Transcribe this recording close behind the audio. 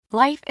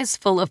Life is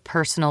full of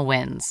personal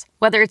wins,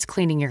 whether it's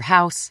cleaning your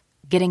house,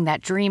 getting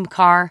that dream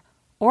car,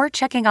 or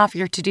checking off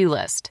your to-do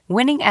list.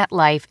 Winning at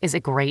life is a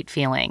great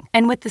feeling.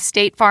 And with the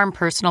State Farm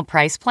Personal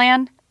Price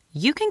Plan,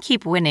 you can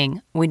keep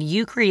winning when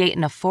you create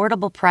an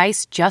affordable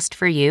price just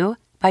for you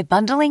by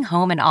bundling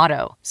home and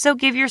auto. So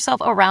give yourself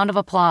a round of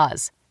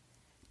applause.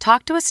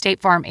 Talk to a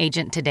State Farm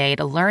agent today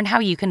to learn how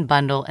you can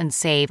bundle and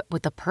save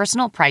with the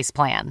Personal Price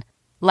Plan.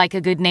 Like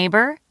a good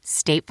neighbor,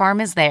 State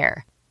Farm is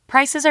there.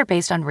 Prices are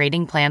based on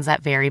rating plans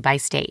that vary by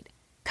state.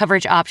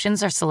 Coverage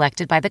options are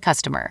selected by the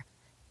customer.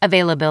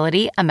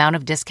 Availability, amount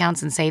of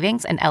discounts and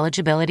savings, and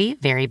eligibility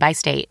vary by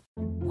state.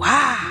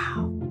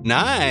 Wow.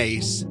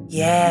 Nice.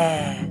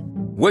 Yeah.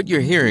 What you're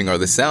hearing are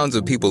the sounds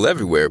of people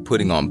everywhere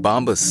putting on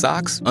Bombas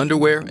socks,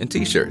 underwear, and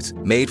T-shirts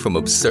made from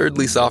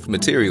absurdly soft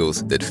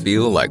materials that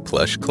feel like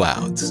plush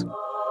clouds.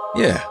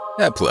 Yeah,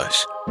 that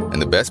plush.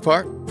 And the best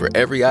part? For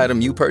every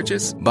item you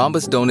purchase,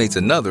 Bombas donates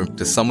another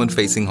to someone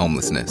facing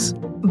homelessness.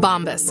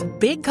 Bombas.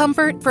 Big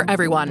comfort for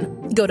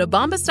everyone. Go to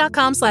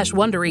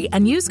bombas.com/Wondery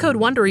and use code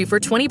Wondery for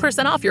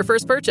 20% off your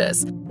first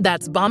purchase.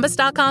 That's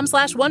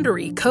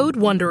bombas.com/Wondery. Code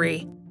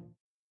Wondery.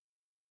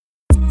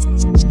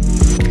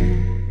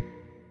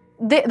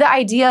 The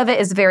idea of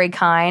it is very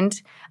kind,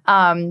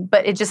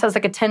 but it just has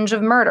like a tinge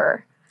of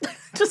murder.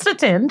 Just a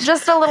tinge.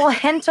 Just a little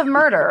hint of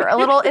murder.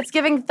 It's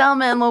giving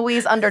Thelma and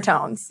Louise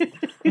undertones.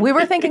 We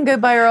were thinking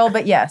Goodbye Earl,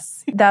 but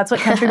yes, that's what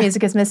country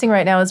music is missing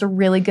right now is a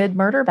really good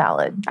murder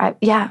ballad.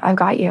 I've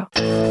got you.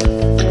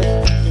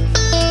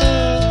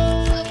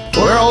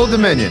 We're Old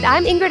Dominion.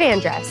 I'm Ingrid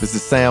Andress. This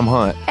is Sam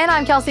Hunt. And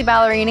I'm Kelsey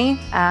Ballerini.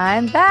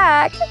 I'm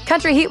back.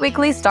 Country Heat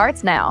Weekly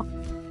starts now.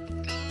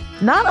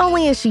 Not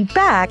only is she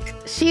back,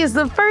 she is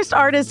the first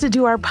artist to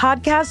do our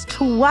podcast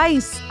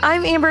twice.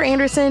 I'm Amber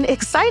Anderson,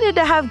 excited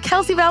to have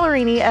Kelsey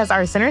Ballerini as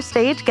our center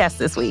stage guest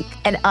this week.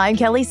 And I'm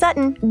Kelly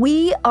Sutton.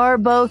 We are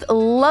both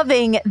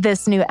loving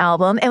this new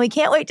album, and we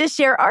can't wait to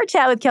share our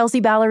chat with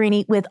Kelsey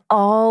Ballerini with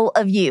all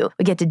of you.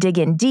 We get to dig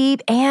in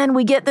deep, and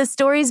we get the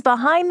stories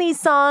behind these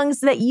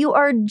songs that you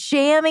are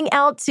jamming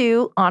out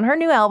to on her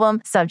new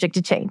album, Subject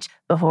to Change.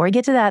 Before we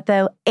get to that,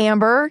 though,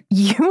 Amber,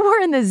 you were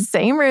in the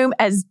same room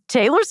as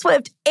Taylor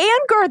Swift and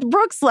Garth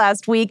Brooks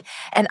last week,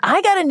 and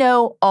I got to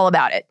know all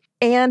about it.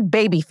 And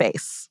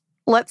Babyface.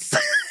 Let's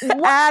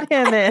add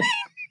him in.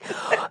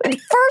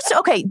 First,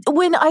 okay,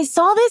 when I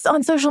saw this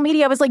on social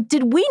media, I was like,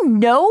 did we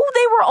know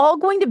they were all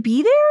going to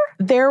be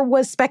there? There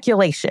was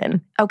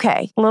speculation.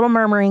 Okay. Little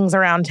murmurings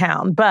around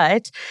town,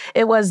 but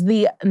it was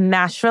the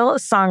Nashville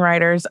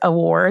Songwriters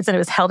Awards, and it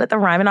was held at the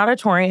Ryman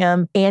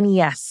Auditorium. And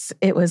yes,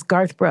 it was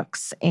Garth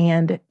Brooks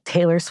and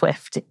Taylor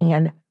Swift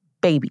and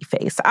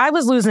Babyface. I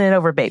was losing it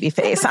over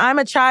Babyface. I'm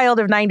a child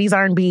of 90s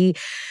R&B.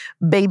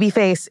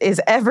 Babyface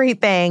is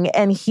everything.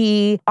 And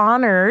he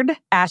honored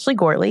Ashley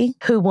Gorley,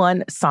 who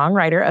won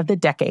Songwriter of the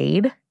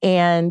Decade.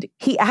 And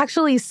he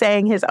actually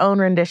sang his own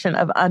rendition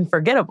of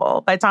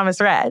Unforgettable by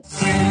Thomas Rhett.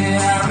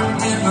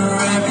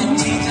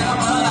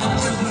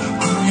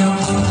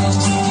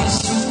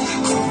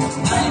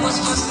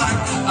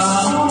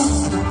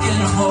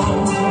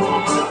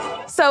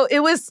 So it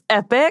was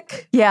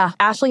epic. Yeah.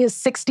 Ashley has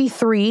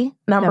 63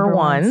 number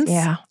ones,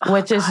 yeah.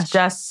 Which is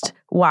just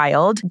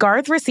wild.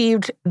 Garth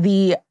received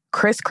the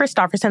Chris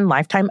Christopherson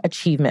Lifetime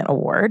Achievement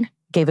Award,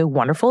 gave a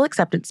wonderful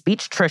acceptance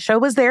speech. Trisha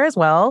was there as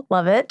well.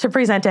 Love it. To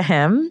present to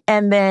him.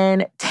 And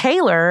then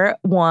Taylor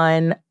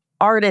won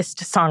Artist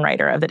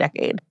Songwriter of the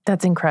Decade.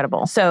 That's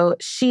incredible. So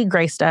she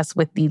graced us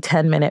with the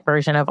 10-minute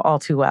version of All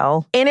Too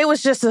Well. And it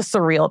was just a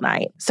surreal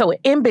night. So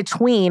in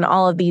between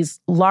all of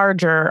these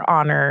larger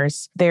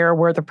honors, there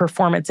were the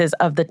performances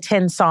of the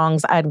 10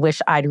 songs I'd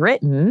wish I'd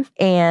written.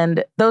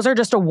 And those are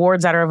just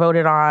awards that are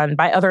voted on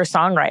by other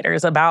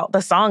songwriters about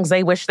the songs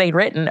they wish they'd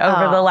written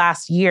over the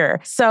last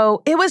year.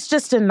 So it was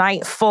just a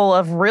night full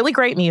of really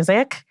great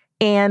music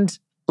and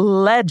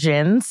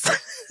legends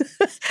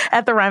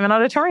at the Ryman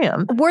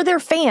Auditorium. Were there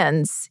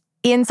fans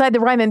inside the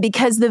Ryman?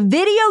 Because the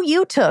video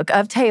you took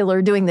of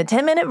Taylor doing the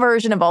 10-minute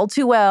version of All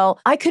Too Well,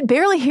 I could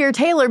barely hear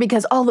Taylor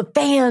because all the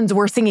fans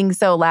were singing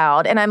so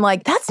loud. And I'm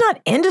like, that's not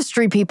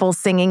industry people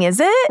singing, is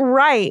it?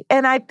 Right.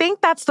 And I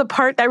think that's the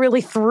part that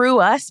really threw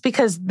us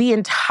because the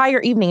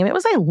entire evening, it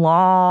was a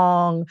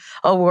long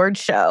award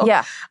show.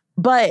 Yeah.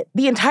 But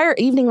the entire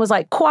evening was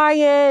like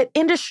quiet,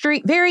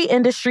 industry, very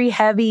industry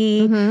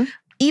heavy. Mm-hmm.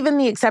 Even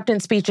the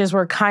acceptance speeches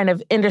were kind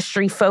of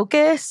industry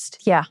focused.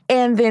 Yeah.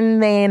 And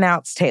then they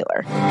announced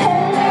Taylor.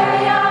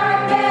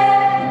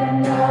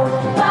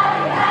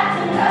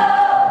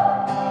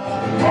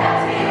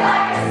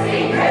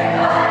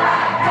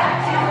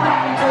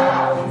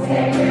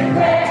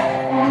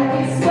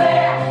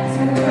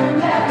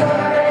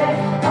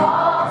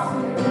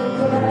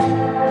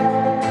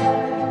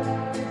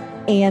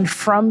 And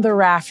from the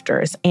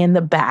rafters and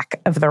the back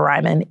of the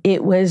Ryman,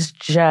 it was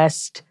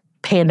just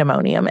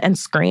pandemonium and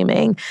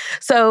screaming.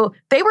 So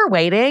they were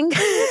waiting.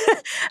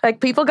 Like,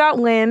 people got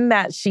wind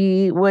that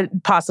she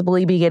would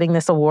possibly be getting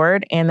this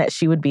award and that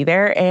she would be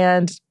there.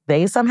 And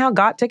they somehow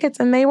got tickets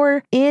and they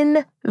were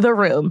in the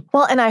room.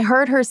 Well, and I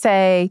heard her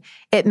say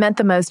it meant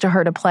the most to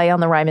her to play on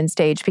the Ryman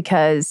stage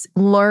because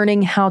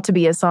learning how to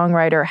be a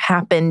songwriter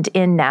happened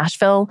in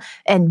Nashville,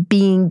 and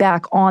being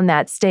back on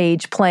that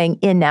stage playing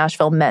in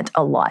Nashville meant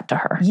a lot to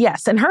her.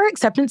 Yes, and her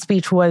acceptance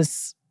speech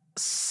was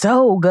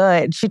so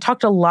good. She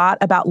talked a lot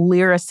about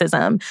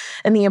lyricism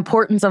and the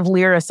importance of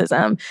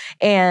lyricism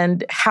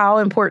and how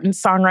important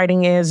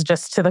songwriting is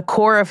just to the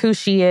core of who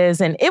she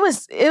is. And it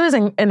was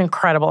an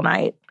incredible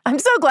night. I'm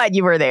so glad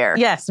you were there.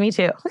 Yes, me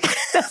too.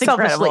 That's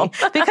incredible.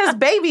 Because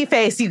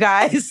Babyface, you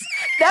guys.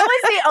 That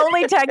was the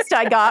only text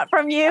I got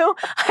from you.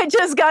 I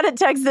just got a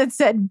text that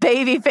said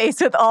Babyface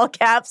with all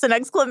caps and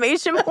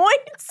exclamation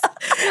points.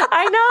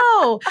 I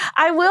know.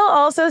 I will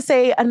also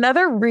say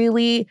another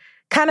really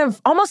kind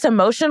of almost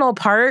emotional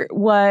part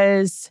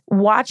was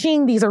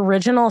watching these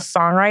original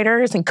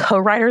songwriters and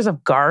co-writers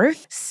of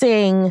Garth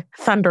sing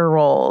Thunder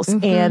Rolls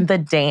and The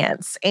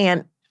Dance.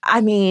 And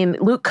I mean,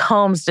 Luke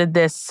Combs did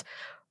this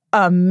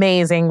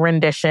amazing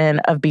rendition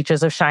of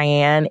Beaches of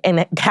Cheyenne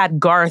and it had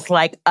Garth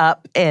like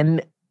up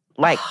and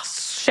like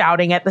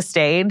shouting at the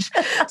stage.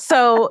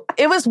 So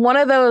it was one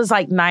of those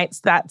like nights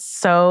that's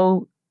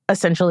so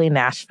essentially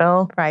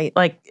Nashville. Right.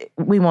 Like,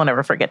 we won't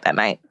ever forget that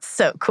night.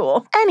 So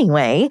cool.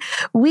 Anyway,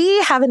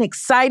 we have an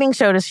exciting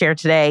show to share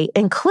today,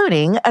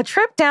 including a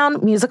trip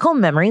down musical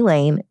memory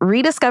lane,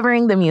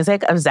 rediscovering the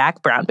music of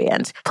Zac Brown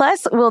Band.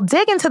 Plus, we'll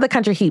dig into the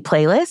Country Heat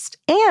playlist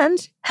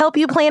and help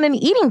you plan an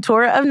eating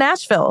tour of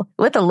Nashville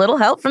with a little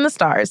help from the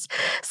stars.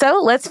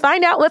 So let's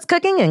find out what's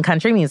cooking in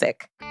country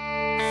music.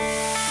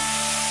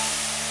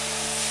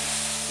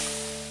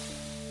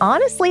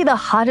 Honestly, the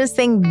hottest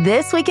thing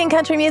this week in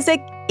country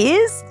music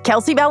is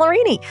Kelsea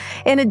Ballerini.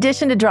 In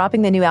addition to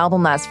dropping the new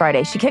album last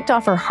Friday, she kicked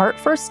off her Heart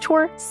First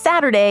tour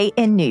Saturday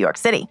in New York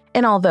City.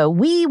 And although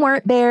we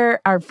weren't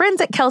there, our friends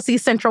at Kelsea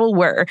Central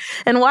were.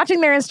 And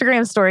watching their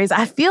Instagram stories,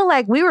 I feel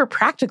like we were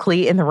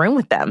practically in the room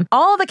with them.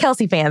 All the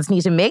Kelsea fans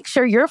need to make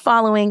sure you're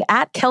following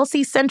at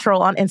Kelsea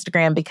Central on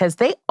Instagram because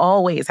they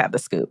always have the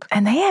scoop.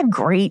 And they had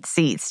great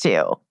seats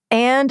too.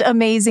 And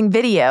amazing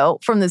video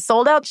from the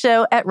sold-out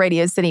show at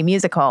Radio City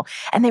Music Hall.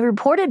 And they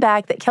reported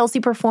back that Kelsea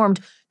performed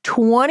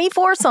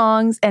 24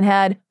 songs and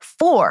had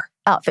 4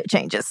 outfit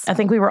changes. I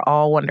think we were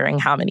all wondering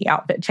how many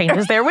outfit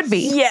changes there would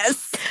be.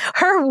 Yes.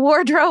 Her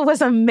wardrobe was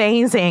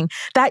amazing.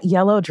 That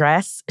yellow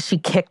dress she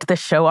kicked the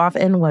show off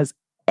in was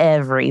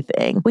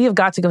everything. We have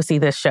got to go see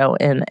this show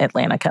in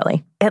Atlanta,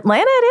 Kelly.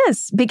 Atlanta it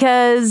is,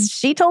 because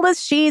she told us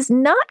she's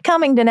not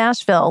coming to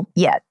Nashville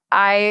yet.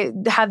 I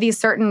have these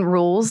certain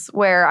rules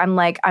where I'm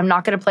like, I'm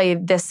not going to play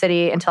this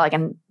city until I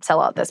can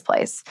sell out this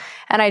place.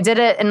 And I did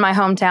it in my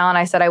hometown.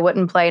 I said I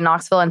wouldn't play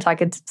Knoxville until I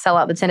could sell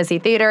out the Tennessee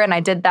Theater. And I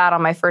did that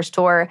on my first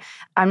tour.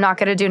 I'm not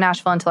going to do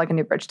Nashville until I can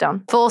do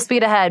Bridgestone. Full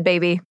speed ahead,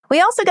 baby.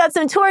 We also got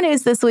some tour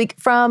news this week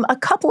from a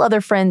couple other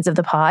friends of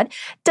the pod.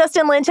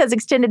 Dustin Lynch has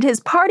extended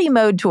his Party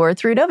Mode tour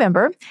through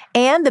November,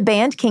 and the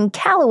band King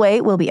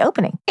Calloway will be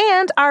opening.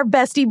 And our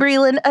bestie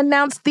Breland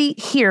announced the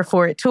Here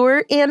For It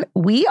tour, and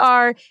we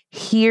are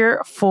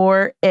here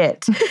for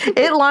it.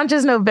 It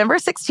launches November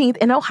 16th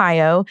in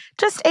Ohio,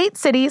 just 8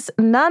 cities,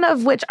 none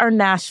of which are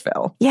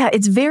Nashville. Yeah,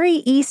 it's very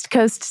East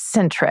Coast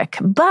centric,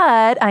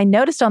 but I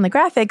noticed on the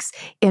graphics,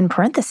 in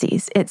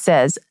parentheses, it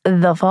says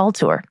the fall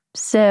tour.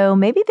 So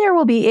maybe there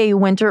will be a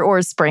winter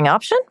or spring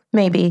option?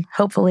 Maybe.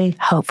 Hopefully.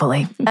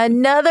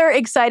 Another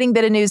exciting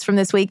bit of news from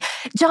this week.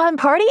 Jon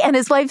Pardi and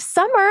his wife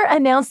Summer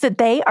announced that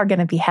they are going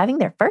to be having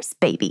their first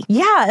baby.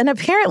 Yeah, and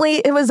apparently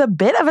it was a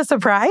bit of a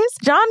surprise.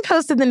 Jon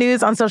posted the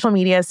news on social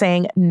media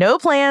saying, no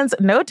plans,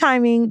 no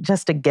timing,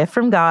 just a gift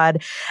from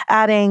God,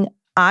 adding,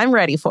 I'm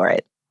ready for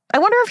it. I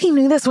wonder if he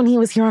knew this when he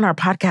was here on our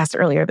podcast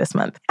earlier this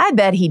month. I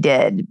bet he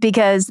did,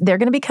 because they're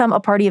going to become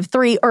a party of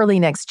 3 early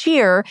next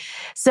year.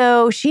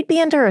 So she'd be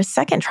into her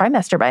second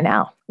trimester by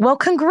now. Well,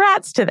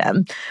 congrats to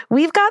them.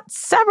 We've got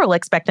several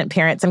expectant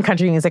parents in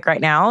country music right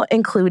now,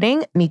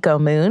 including Nico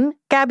Moon,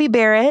 Gabby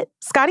Barrett,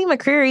 Scotty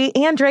McCreery,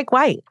 and Drake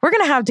White. We're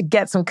going to have to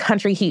get some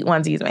Country Heat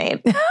onesies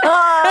made. Oh,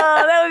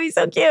 that would be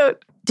so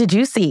cute. Did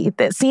you see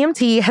that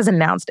CMT has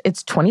announced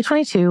its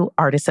 2022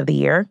 Artist of the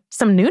Year?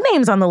 Some new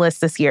names on the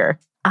list this year.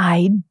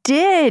 I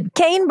did.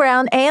 Kane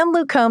Brown and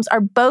Luke Combs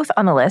are both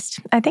on the list.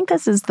 I think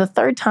this is the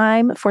 3rd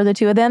time for the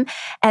two of them.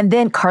 And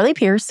then Carly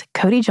Pearce,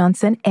 Cody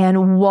Johnson,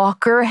 and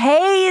Walker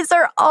Hayes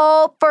are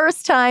all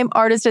first-time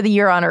Artist of the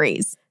Year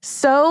honorees.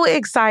 So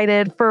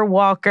excited for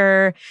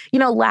Walker. You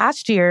know,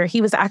 last year,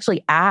 he was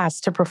actually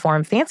asked to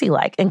perform Fancy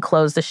Like and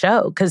close the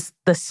show because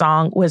the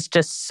song was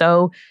just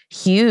so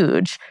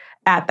huge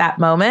at that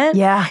moment.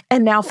 Yeah.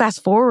 And now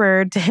fast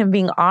forward to him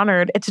being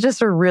honored. It's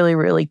just a really,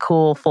 really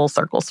cool full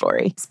circle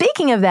story.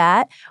 Speaking of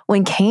that,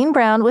 when Kane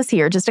Brown was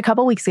here just a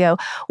couple weeks ago,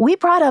 we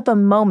brought up a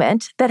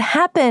moment that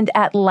happened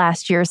at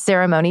last year's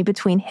ceremony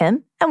between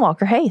him and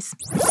Walker Hayes.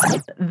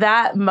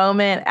 That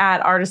moment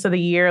at Artist of the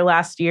Year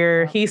last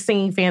year, he's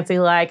singing Fancy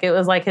Like. It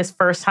was like his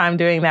first time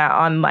doing that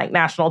on like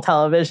national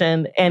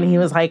television. And he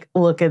was like,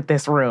 look at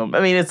this room.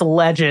 I mean, it's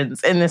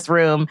legends in this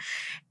room.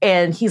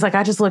 And he's like,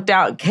 I just looked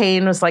out and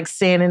Kane was like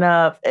standing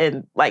up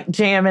and like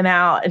jamming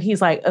out. And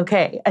he's like,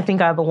 okay, I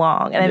think I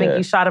belong. And I think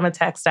you shot him a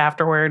text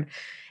afterward.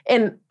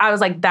 And I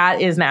was like,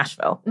 that is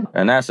Nashville.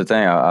 And that's the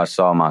thing. I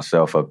saw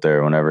myself up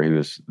there whenever he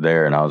was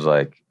there. And I was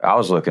like, I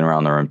was looking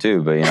around the room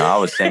too. But, I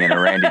was singing a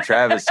Randy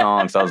Travis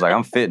song. So I was like,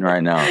 I'm fitting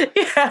right now.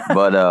 Yeah.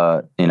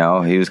 But,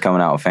 he was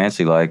coming out with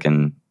Fancy Like.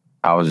 And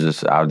I was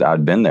just,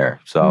 I'd been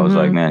there. So I was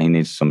like, man, he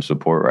needs some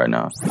support right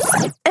now.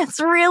 It's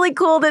really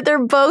cool that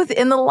they're both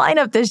in the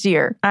lineup this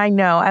year. I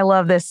know. I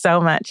love this so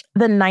much.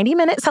 The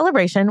 90-minute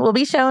celebration will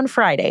be shown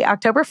Friday,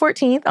 October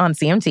 14th on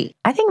CMT.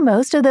 I think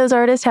most of those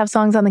artists have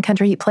songs on the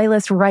Country Heat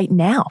playlist right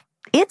now.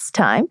 It's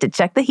time to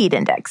check the heat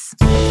index.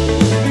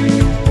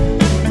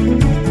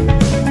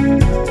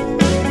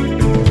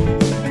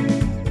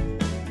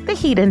 The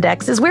Heat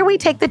Index is where we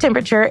take the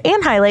temperature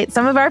and highlight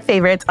some of our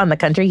favorites on the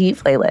Country Heat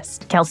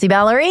playlist. Kelsea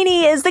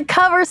Ballerini is the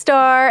cover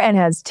star and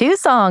has 2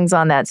 songs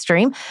on that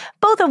stream,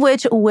 both of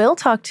which we'll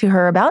talk to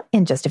her about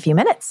in just a few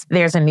minutes.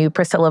 There's a new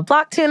Priscilla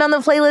Block tune on the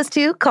playlist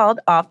too called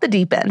Off the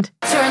Deep End.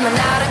 Turn the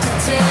light up to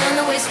 10,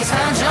 the whiskey's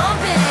found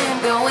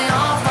jumping, going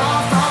off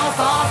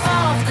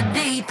the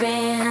deep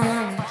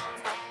end.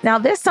 Now,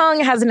 this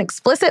song has an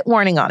explicit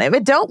warning on it,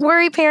 but don't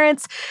worry,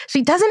 parents.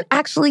 She doesn't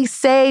actually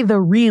say the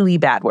really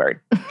bad word.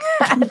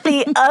 At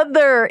the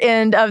other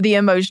end of the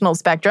emotional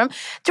spectrum,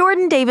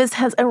 Jordan Davis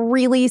has a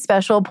really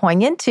special,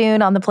 poignant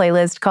tune on the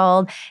playlist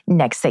called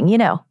Next Thing You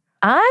Know.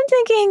 I'm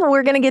thinking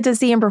we're going to get to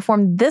see him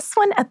perform this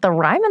one at the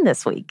Ryman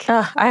this week.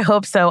 I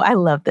hope so. I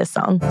love this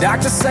song.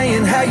 Doctor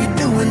saying, how you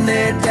doing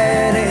there,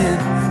 Daddy?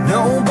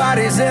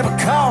 Nobody's ever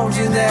called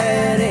you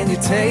that, and you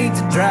take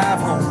the drive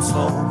home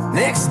slow.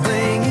 Next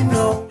thing you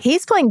know.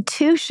 He's playing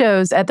 2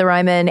 shows at the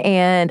Ryman,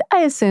 and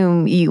I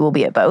assume you will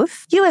be at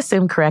both. You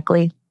assume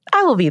correctly.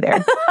 I will be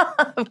there.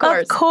 Of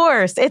course. Of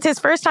course. It's his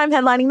first time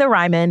headlining the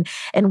Ryman,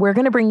 and we're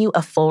going to bring you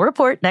a full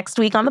report next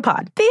week on the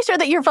pod. Be sure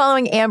that you're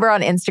following Amber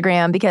on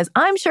Instagram because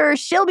I'm sure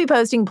she'll be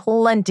posting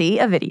plenty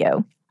of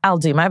video. I'll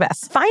do my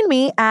best. Find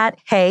me at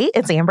Hey,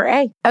 it's Amber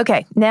A.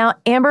 Okay. Now,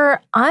 Amber,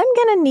 I'm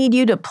going to need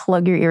you to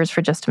plug your ears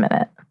for just a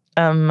minute.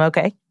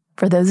 Okay.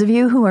 For those of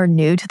you who are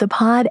new to the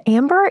pod,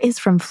 Amber is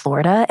from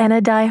Florida and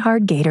a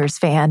diehard Gators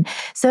fan.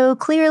 So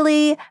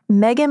clearly,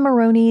 Megan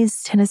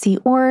Maroney's Tennessee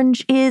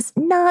Orange is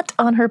not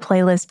on her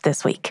playlist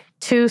this week.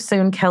 Too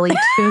soon, Kelly.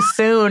 Too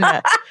soon.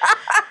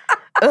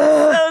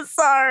 So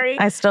sorry.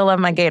 I still love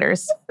my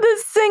Gators.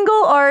 The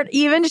single art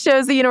even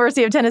shows the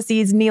University of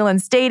Tennessee's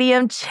Neyland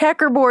Stadium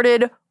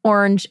checkerboarded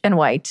orange and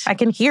white. I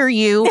can hear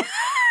you.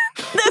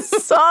 This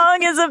song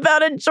is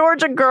about a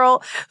Georgia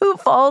girl who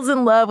falls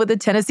in love with a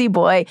Tennessee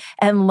boy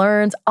and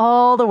learns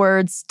all the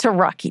words to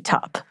Rocky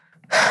Top.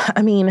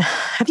 I mean,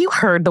 have you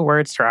heard the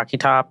words to Rocky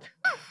Top?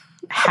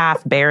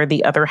 Half bear,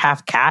 the other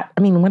half cat.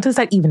 I mean, what does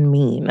that even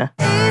mean?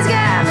 He's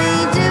got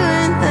me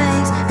doing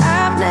things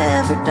I've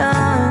never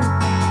done.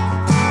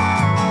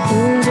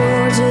 In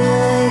Georgia,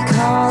 they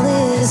call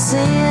it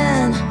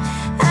sin.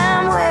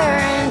 I'm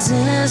wearing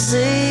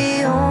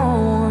Tennessee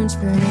orange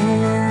for him.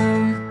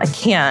 I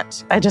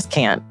can't. I just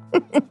can't.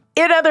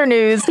 In other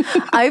news,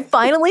 I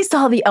finally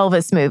saw the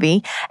Elvis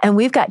movie, and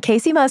we've got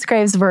Casey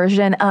Musgrave's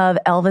version of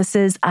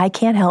Elvis's I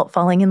Can't Help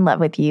Falling in Love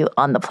with You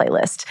on the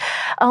playlist,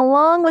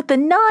 along with the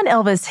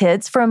non-Elvis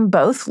hits from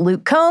both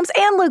Luke Combs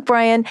and Luke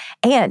Bryan,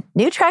 and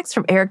new tracks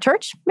from Eric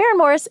Church, Maren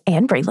Morris,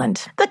 and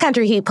Breitland. The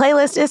Country Heat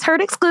playlist is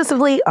heard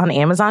exclusively on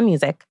Amazon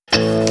Music.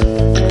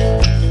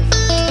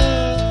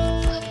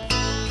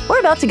 We're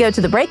about to go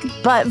to the break,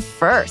 but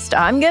first,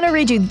 I'm going to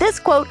read you this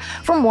quote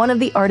from one of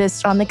the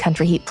artists on the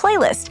Country Heat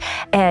playlist,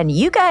 and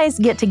you guys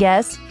get to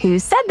guess who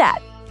said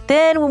that.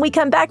 Then when we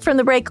come back from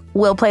the break,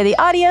 we'll play the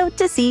audio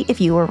to see if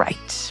you were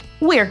right.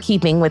 We're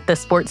keeping with the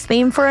sports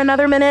theme for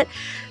another minute,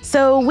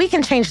 so we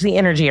can change the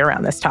energy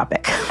around this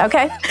topic.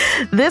 Okay.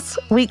 This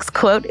week's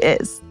quote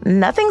is,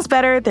 nothing's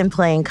better than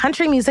playing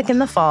country music in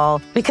the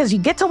fall because you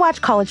get to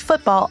watch college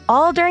football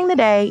all during the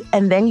day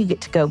and then you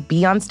get to go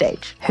be on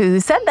stage.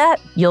 Who said that?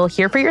 You'll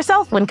hear for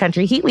yourself when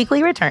Country Heat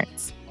Weekly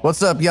returns.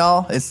 What's up,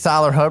 y'all? It's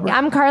Tyler Hubbard.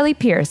 I'm Carly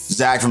Pierce.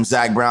 Zach from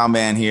Zach Brown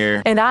Band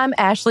here. And I'm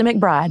Ashley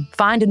McBride.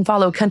 Find and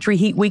follow Country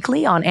Heat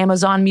Weekly on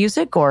Amazon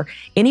Music or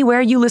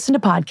anywhere you listen to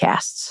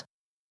podcasts.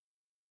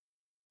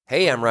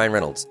 Hey, I'm Ryan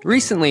Reynolds.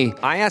 Recently,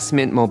 I asked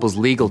Mint Mobile's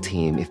legal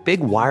team if big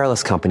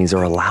wireless companies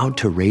are allowed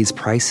to raise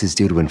prices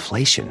due to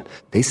inflation.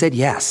 They said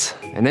yes.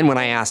 And then when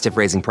I asked if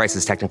raising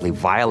prices technically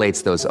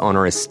violates those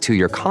onerous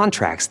 2-year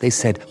contracts, they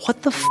said,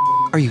 what the f***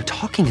 are you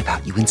talking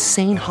about, you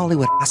insane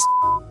Hollywood ass f-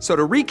 So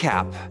to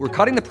recap, we're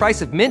cutting the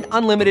price of Mint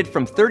Unlimited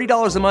from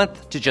 $30 a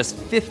month to just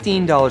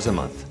 $15 a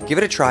month. Give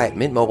it a try at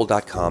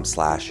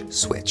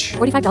mintmobile.com/switch.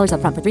 $45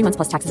 up front for 3 months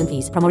plus taxes and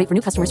fees. Promo rate for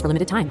new customers for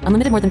limited time.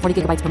 Unlimited more than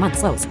 40 gigabytes per month.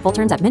 Slows full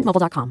terms at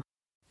mintmobile.com.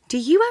 Do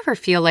you ever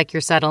feel like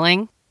you're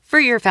settling? For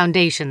your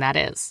foundation, that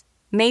is.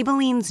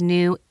 Maybelline's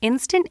new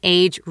Instant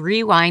Age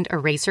Rewind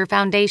Eraser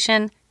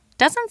Foundation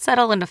doesn't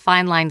settle into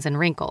fine lines and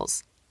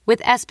wrinkles. With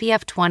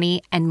SPF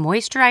 20 and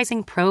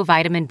moisturizing Pro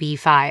Vitamin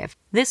B5,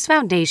 this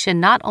foundation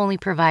not only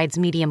provides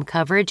medium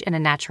coverage and a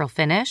natural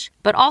finish,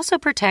 but also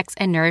protects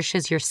and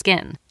nourishes your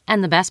skin.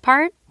 And the best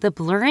part? The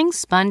blurring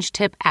sponge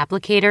tip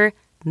applicator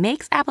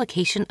makes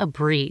application a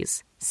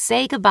breeze.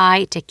 Say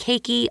goodbye to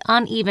cakey,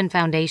 uneven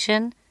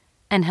foundation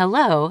and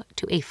hello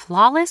to a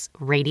flawless,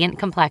 radiant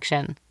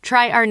complexion.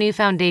 Try our new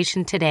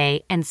foundation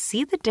today and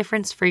see the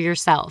difference for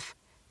yourself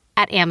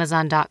at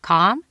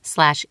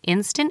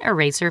Amazon.com/Instant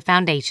Eraser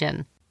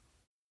Foundation.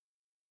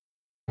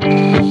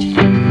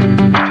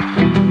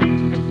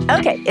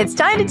 Okay, it's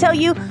time to tell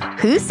you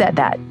who said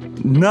that.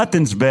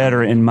 Nothing's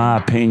better, in my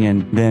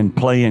opinion, than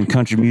playing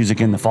country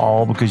music in the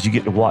fall because you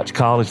get to watch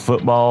college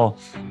football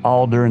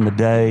all during the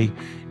day,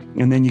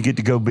 and then you get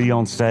to go be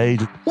on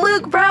stage.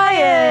 Luke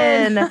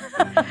Bryan!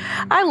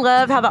 I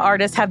love how the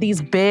artists have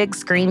these big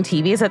screen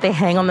TVs that they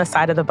hang on the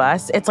side of the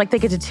bus. It's like they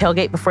get to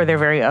tailgate before their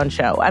very own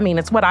show. I mean,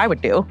 it's what I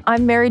would do.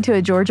 I'm married to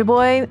a Georgia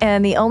boy,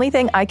 and the only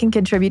thing I can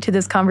contribute to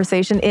this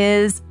conversation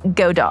is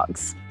go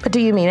Dogs. But do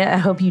you mean it? I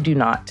hope you do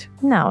not.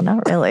 No,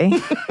 not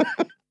really.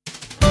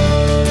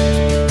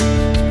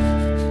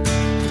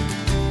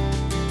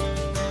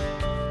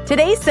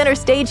 Today's center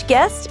stage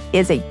guest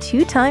is a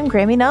 2-time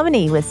Grammy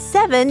nominee with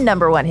 7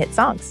 number-1 hit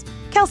songs.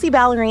 Kelsea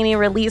Ballerini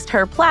released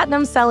her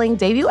platinum-selling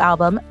debut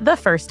album, The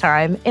First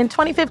Time, in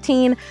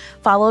 2015,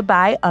 followed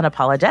by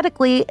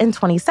Unapologetically in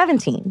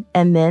 2017,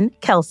 and then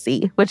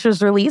Kelsea, which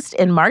was released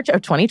in March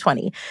of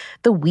 2020,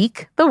 the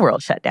week the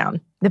world shut down.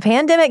 The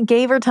pandemic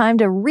gave her time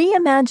to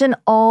reimagine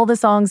all the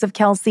songs of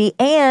Kelsea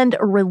and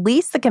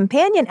release the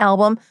companion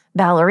album,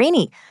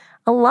 Ballerini.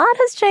 A lot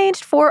has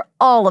changed for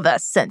all of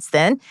us since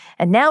then,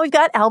 and now we've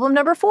got album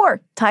number 4,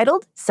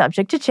 titled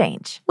Subject to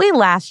Change. We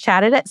last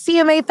chatted at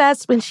CMA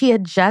Fest when she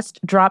had just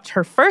dropped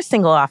her first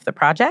single off the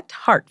project,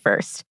 Heart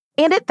First,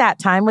 and at that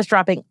time was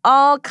dropping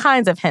all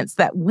kinds of hints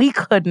that we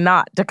could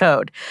not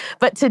decode.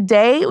 But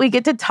today, we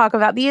get to talk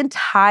about the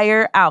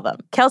entire album.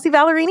 Kelsea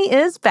Ballerini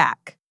is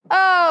back.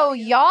 Oh,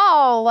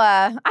 y'all,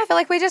 I feel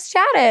like we just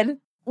chatted.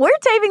 We're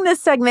taping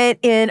this segment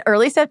in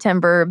early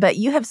September, but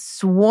you have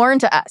sworn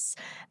to us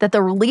that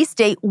the release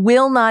date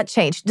will not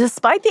change,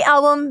 despite the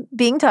album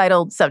being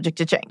titled Subject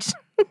to Change.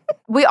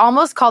 We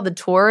almost called the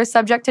tour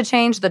Subject to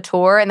Change, the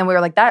tour, and then we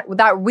were like,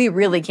 that we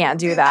really can't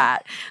do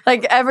that.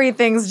 Like,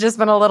 everything's just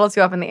been a little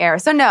too up in the air.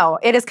 So no,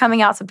 it is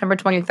coming out September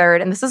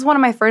 23rd, and this is one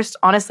of my first,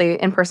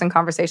 honestly, in-person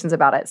conversations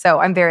about it. So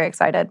I'm very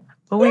excited.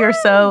 Well, we are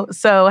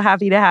so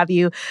happy to have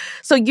you.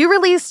 So you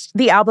released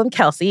the album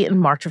Kelsea in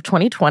March of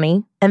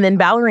 2020 and then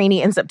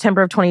Ballerini in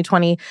September of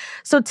 2020.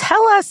 So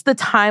tell us the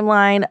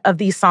timeline of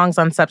these songs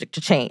on Subject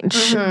to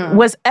Change. Mm-hmm.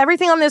 Was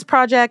everything on this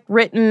project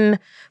written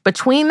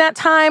between that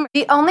time?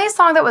 The only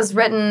song that was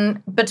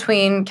written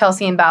between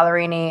Kelsea and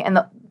Ballerini, and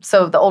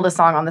so the oldest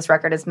song on this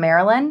record is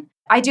Marilyn.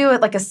 I do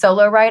it like a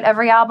solo write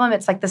every album.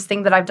 It's like this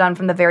thing that I've done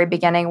from the very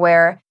beginning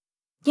where,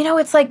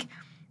 it's like,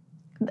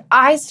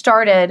 I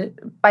started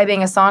by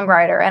being a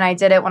songwriter, and I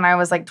did it when I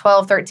was like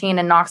 12, 13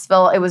 in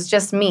Knoxville. It was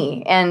just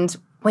me. And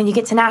when you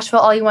get to Nashville,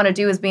 all you want to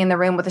do is be in the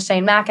room with a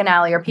Shane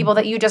McAnally or people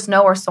that you just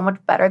know are so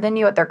much better than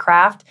you at their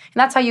craft.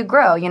 And that's how you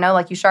grow,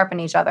 like you sharpen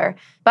each other.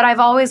 But I've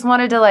always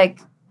wanted to like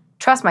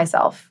trust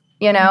myself,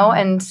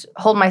 and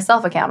hold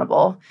myself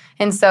accountable.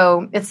 And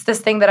so it's this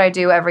thing that I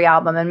do every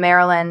album. And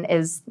Marilyn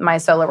is my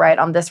solo write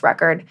on this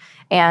record.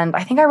 And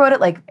I think I wrote it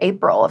like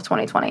April of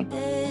 2020.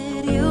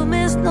 You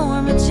miss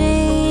Norma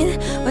Jean.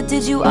 What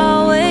did you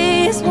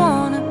always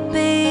want to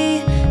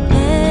be,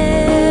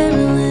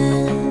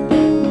 Marilyn?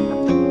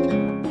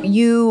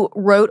 You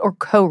wrote or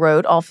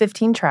co-wrote all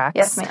 15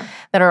 tracks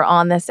that are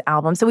on this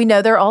album. So we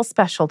know they're all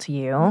special to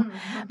you.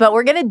 Mm-hmm. But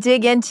we're going to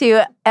dig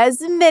into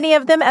as many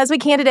of them as we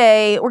can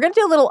today. We're going to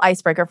do a little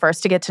icebreaker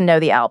first to get to know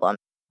the album.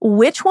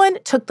 Which one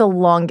took the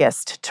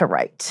longest to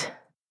write?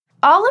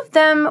 All of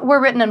them were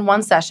written in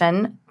one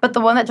session, but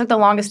the one that took the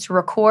longest to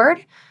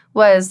record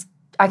was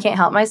I Can't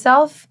Help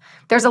Myself.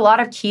 There's a lot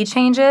of key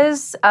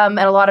changes and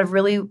a lot of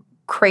really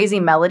crazy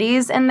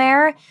melodies in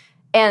there.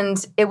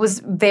 And it was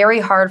very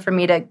hard for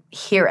me to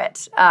hear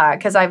it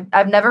because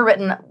I've never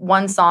written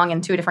one song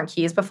in 2 different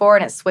keys before,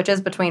 and it switches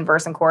between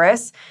verse and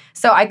chorus.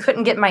 So I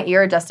couldn't get my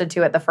ear adjusted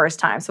to it the first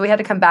time. So we had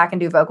to come back and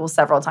do vocals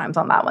several times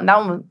on that one.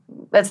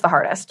 That's the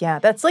hardest. Yeah,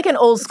 that's like an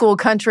old school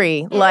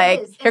country.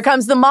 Here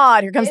comes the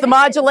mod, here comes the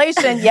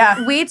modulation.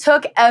 Yeah. We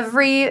took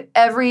every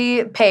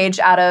page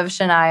out of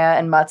Shania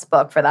and Mutt's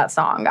book for that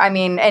song. I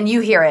mean, and you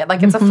hear it.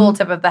 Like, it's a full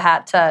tip of the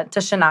hat to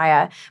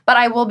Shania. But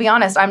I will be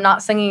honest, I'm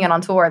not singing it on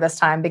tour this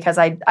time because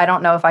I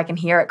don't know if I can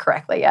hear it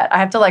correctly yet. I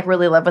have to like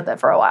really live with it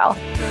for a while.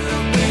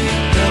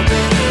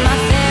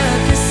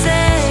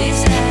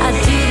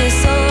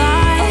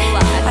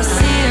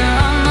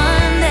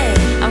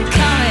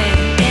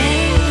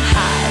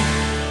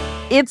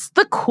 it's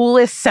the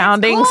coolest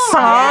sounding song.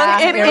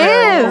 Yeah, it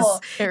is.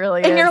 Cool. It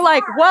really is. And you're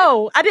like,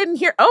 whoa, I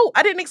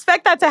didn't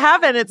expect that to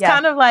happen. It's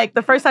kind of like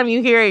the first time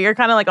you hear it, you're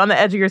kind of like on the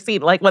edge of your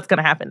seat, like what's going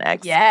to happen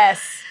next?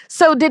 Yes.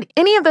 So did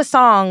any of the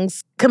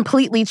songs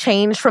completely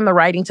change from the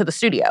writing to the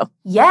studio?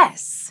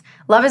 Yes.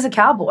 Love is a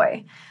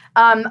Cowboy.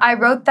 I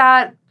wrote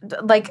that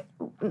like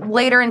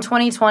later in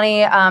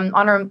 2020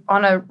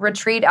 on a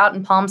retreat out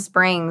in Palm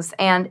Springs.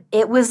 And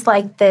it was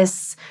like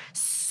this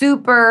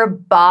super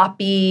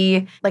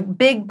boppy, like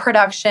big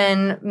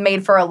production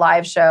made for a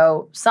live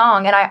show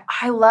song. And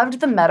I loved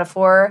the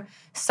metaphor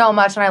so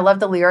much and I loved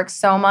the lyrics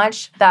so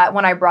much that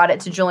when I brought it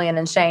to Julian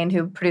and Shane,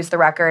 who produced the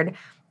record,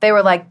 they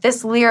were like,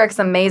 this lyric's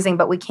amazing,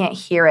 but we can't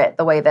hear it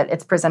the way that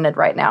it's presented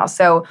right now.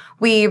 So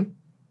we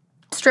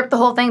stripped the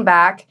whole thing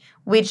back.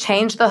 We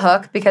changed the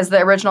hook because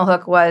the original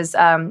hook was,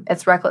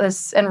 it's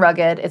reckless and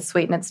rugged, it's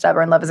sweet and it's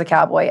stubborn, love is a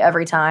cowboy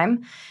every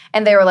time.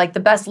 And they were like, the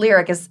best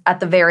lyric is at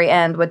the very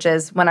end, which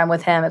is when I'm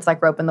with him, it's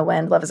like rope in the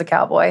wind, love is a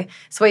cowboy.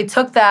 So we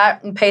took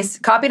that and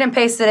copied and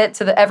pasted it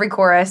to every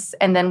chorus,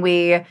 and then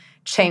we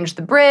changed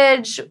the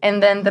bridge,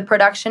 and then the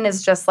production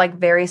is just like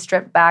very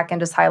stripped back and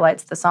just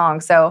highlights the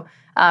song. So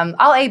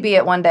I'll A/B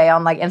it one day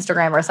on like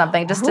Instagram or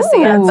something just to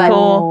see it.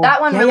 But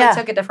that one really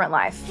took a different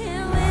life.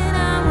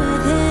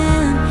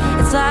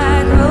 It's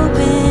like rope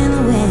in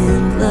the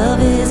wind,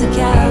 love is a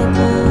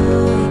cowboy.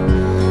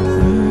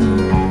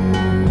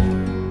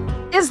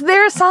 Is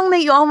there a song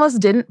that you almost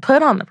didn't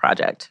put on the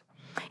project?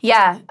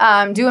 Yeah,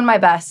 Doing My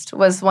Best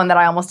was one that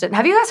I almost didn't.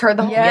 Have you guys heard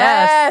the whole?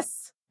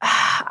 Yes.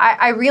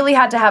 I really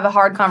had to have a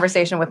hard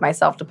conversation with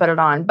myself to put it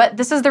on, but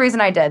this is the reason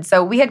I did.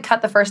 So we had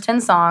cut the first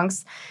 10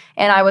 songs,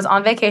 and I was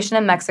on vacation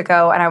in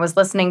Mexico, and I was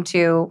listening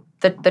to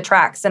the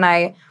tracks, and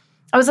I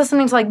was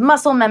listening to like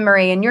Muscle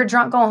Memory and You're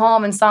Drunk, Go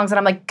Home and songs, and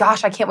I'm like,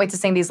 gosh, I can't wait to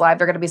sing these live.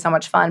 They're going to be so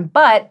much fun.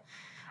 But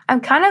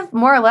I'm kind of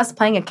more or less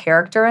playing a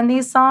character in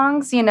these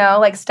songs, you know,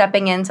 like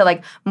stepping into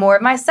like more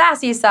of my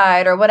sassy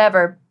side or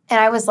whatever. And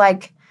I was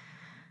like,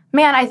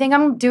 man, I think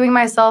I'm doing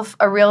myself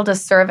a real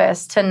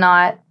disservice to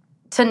not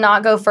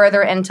go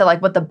further into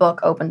like what the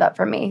book opened up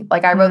for me.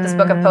 Like I wrote this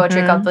book of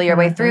poetry called Feel Your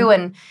Way Through,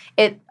 and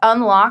it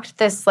unlocked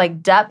this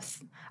like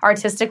depth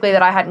artistically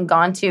that I hadn't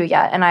gone to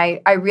yet. And I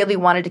really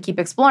wanted to keep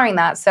exploring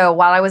that. So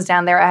while I was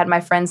down there, I had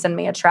my friend send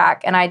me a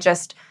track, and I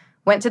just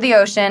went to the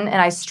ocean and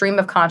I stream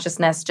of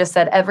consciousness just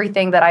said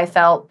everything that I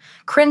felt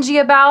cringy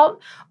about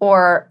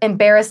or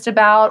embarrassed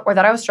about or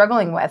that I was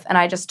struggling with. And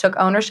I just took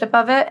ownership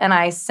of it and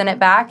I sent it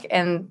back,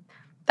 and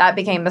that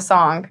became the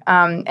song.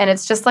 And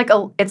it's just like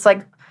it's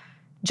like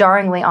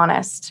jarringly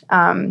honest,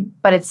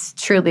 but it's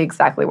truly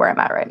exactly where I'm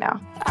at right now.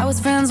 I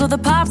was friends with a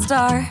pop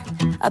star.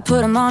 I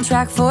put him on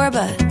track 4,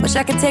 but wish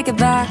I could take it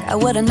back. I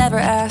would have never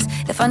asked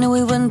if I knew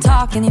we wouldn't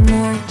talk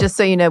anymore. Just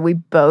so you know, we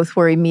both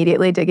were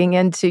immediately digging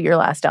into your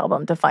last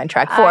album to find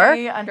track 4.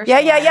 I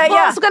understand. Yeah.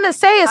 Well, I was gonna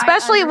say,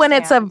 especially when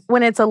it's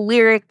a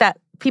lyric that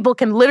people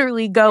can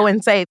literally go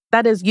and say,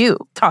 that is you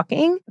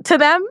talking to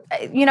them.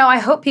 You know, I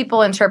hope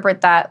people interpret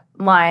that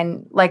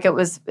line like it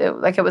was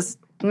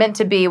meant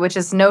to be, which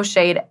is no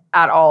shade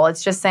at all.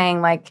 It's just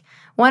saying like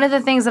one of the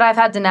things that I've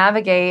had to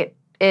navigate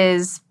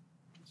is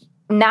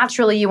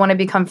naturally you want to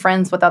become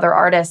friends with other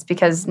artists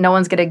because no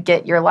one's going to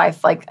get your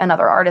life like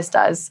another artist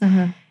does.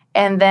 Mm-hmm.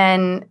 And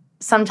then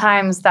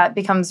sometimes that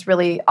becomes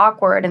really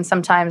awkward, and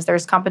sometimes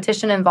there's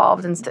competition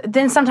involved, and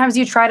then sometimes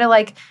you try to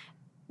like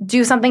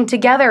do something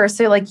together.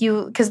 So like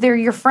because they're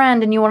your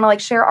friend and you want to like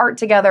share art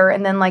together,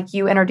 and then like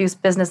you introduce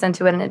business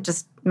into it and it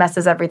just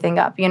messes everything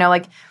up. You know,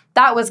 like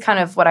that was kind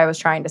of what I was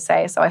trying to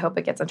say. So I hope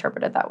it gets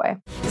interpreted that way.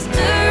 It's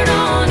dirt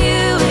on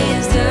you,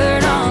 it's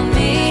dirt on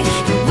me.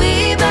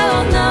 We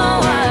both know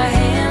our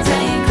hands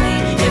ain't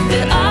clean. If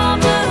it all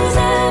blows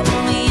up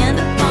and we end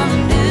up on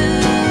the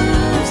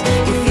news.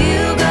 If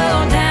you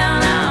go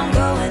down, I'm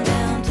going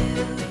down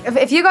too.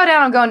 If You Go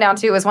Down, I'm Going Down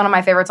Too is one of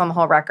my favorites on the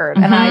whole record.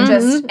 And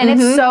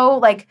it's so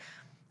like,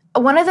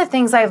 one of the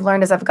things I've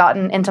learned as I've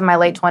gotten into my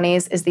late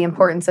 20s is the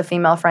importance of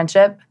female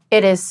friendship.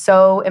 It is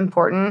so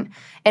important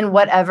in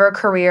whatever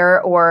career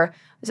or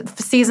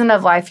season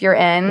of life you're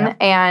in. Yeah.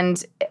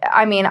 And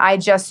I mean, I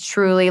just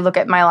truly look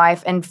at my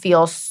life and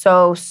feel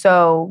so,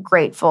 so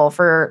grateful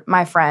for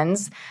my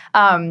friends.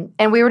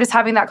 And we were just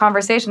having that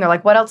conversation. They're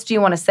like, what else do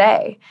you want to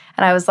say?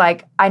 And I was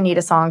like, I need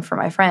a song for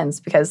my friends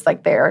because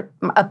like they're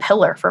a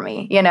pillar for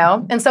me, you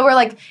know? And so we're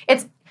like,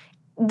 it's,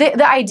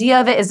 the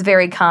idea of it is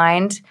very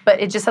kind,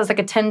 but it just has like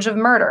a tinge of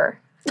murder.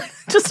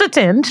 Just a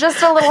tinge.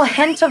 Just a little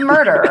hint of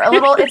murder.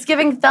 It's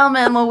giving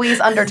Thelma and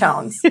Louise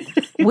undertones.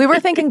 We were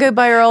thinking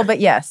Goodbye Earl, but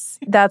yes,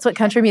 that's what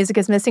country music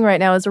is missing right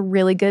now is a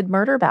really good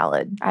murder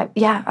ballad.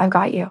 I've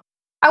got you.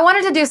 I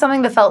wanted to do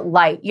something that felt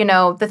light. You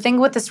know, the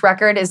thing with this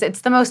record is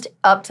it's the most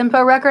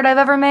up-tempo record I've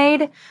ever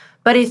made.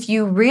 But if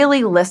you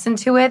really listen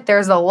to it,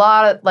 there's a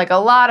lot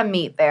of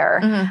meat there.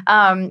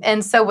 Mm-hmm.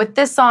 And so with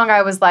this song,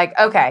 I was like,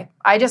 okay,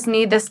 I just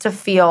need this to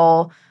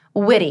feel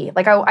witty.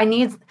 Like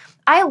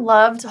I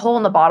loved Hole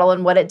in the Bottle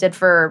and what it did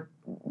for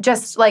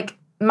just like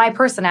my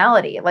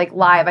personality, like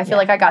live. I feel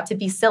like I got to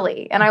be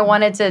silly, and I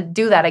wanted to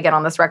do that again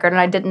on this record, and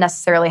I didn't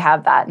necessarily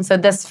have that. And so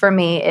this for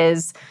me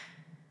is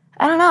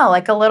I don't know,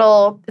 like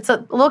it's a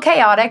little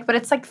chaotic, but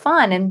it's like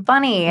fun and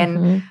funny.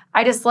 And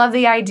I just love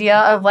the idea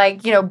of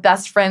like,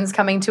 best friends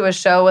coming to a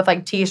show with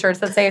like t-shirts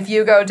that say, if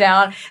you go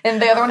down,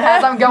 and the other one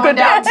has, I'm going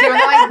down too. And they're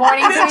like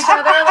pointing to each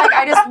other. Like,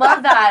 I just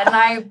love that. And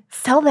I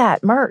sell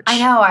that merch. I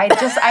know. I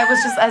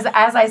was just,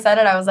 as I said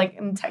it, I was like,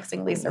 I'm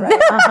texting Lisa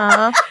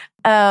right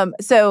now.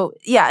 So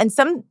yeah, and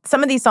some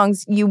of these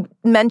songs you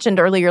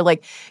mentioned earlier,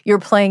 like you're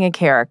playing a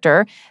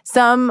character.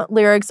 Some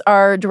lyrics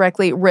are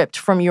directly ripped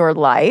from your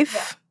life.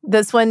 Yeah.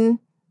 This one,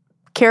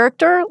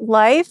 character,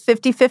 life,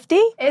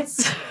 50-50?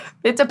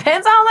 It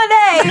depends on the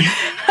day.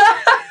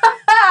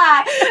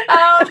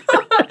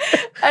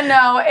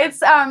 No,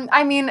 it's,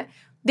 I mean,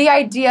 the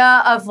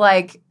idea of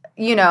like,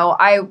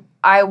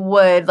 I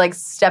would like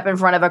step in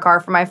front of a car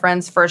for my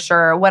friends for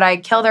sure. Would I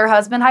kill their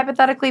husband,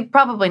 hypothetically?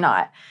 Probably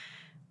not.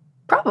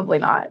 Probably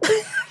not.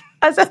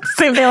 I said the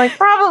same thing, like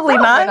probably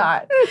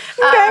not.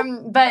 Okay.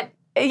 But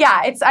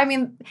yeah, it's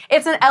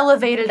an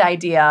elevated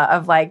idea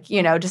of like,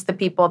 just the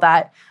people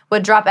that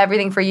would drop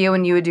everything for you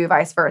and you would do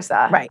vice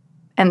versa. Right.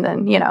 And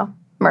then,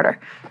 murder.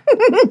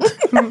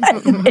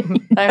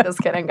 I'm just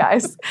kidding,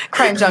 guys.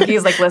 Crime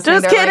junkies like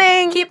listening. Just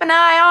kidding. Like, keep an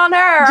eye on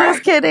her.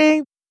 Just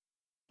kidding.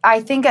 I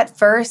think at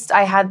first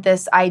I had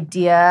this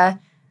idea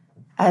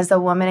as a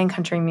woman in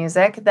country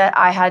music that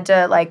I had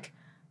to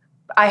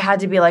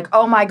be like,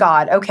 oh my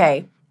God,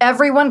 okay,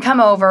 everyone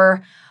come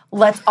over.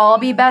 Let's all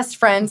be best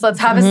friends. Let's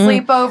have a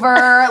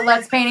sleepover.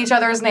 Let's paint each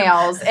other's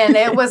nails. And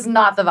it was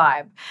not the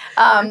vibe.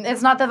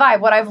 It's not the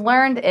vibe. What I've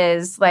learned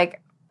is,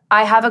 like,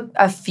 I have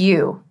a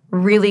few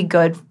really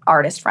good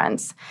artist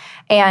friends.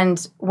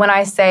 And when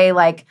I say,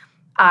 like,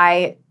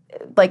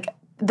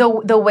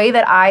 the way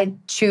that I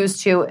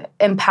choose to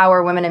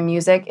empower women in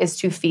music is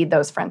to feed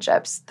those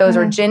friendships. Those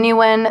are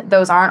genuine.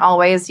 Those aren't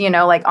always,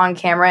 like on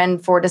camera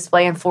and for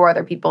display and for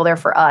other people. They're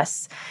for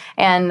us.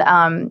 And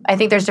I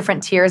think there's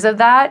different tiers of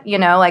that.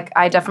 Like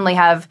I definitely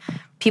have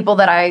people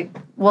that I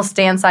will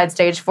stand side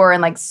stage for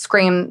and like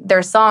scream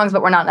their songs,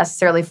 but we're not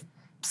necessarily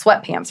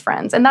sweatpants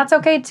friends. And that's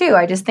okay too.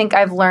 I just think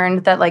I've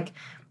learned that like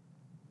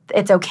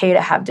it's okay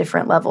to have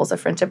different levels of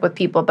friendship with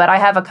people. But I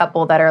have a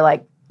couple that are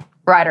like,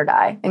 ride or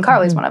die. And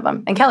Carly's one of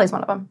them. And Kelly's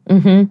one of them.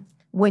 Mm-hmm.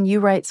 When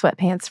you write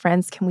sweatpants,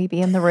 friends, can we be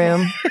in the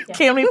room? Yeah.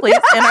 Can we please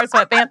in our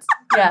sweatpants?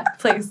 Yeah,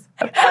 please.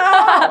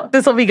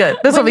 This will be good.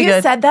 This will be good. When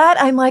you said that,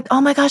 I'm like,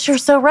 oh my gosh, you're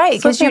so right.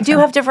 Because you do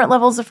have different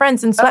levels of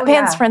friends. And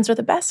sweatpants friends are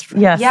the best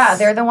friends. Yes. Yeah,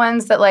 they're the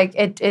ones that like,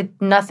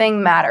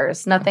 nothing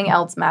matters. Nothing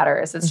else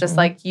matters. It's just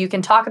like, you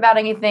can talk about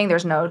anything.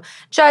 There's no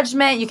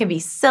judgment. You can be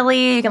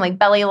silly. You can like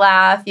belly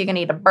laugh. You can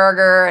eat a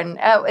burger. And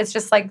it's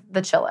just like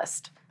the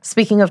chillest.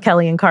 Speaking of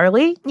Kelly and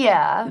Carly,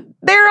 yeah,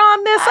 they're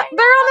on this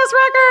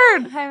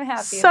record. I'm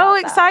happy. So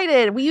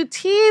excited. You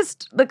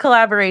teased the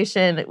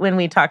collaboration when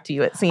we talked to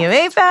you at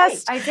CMA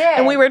Fest. Right, I did.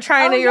 And we were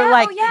trying to. You're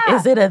like,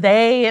 is it a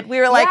they? And we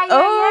were like,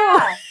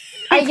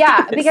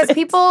 yeah, because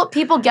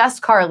people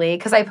guessed Carly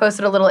because I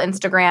posted a little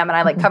Instagram and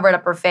I like covered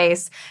up her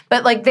face.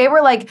 But like they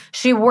were like,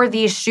 she wore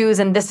these shoes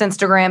in this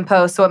Instagram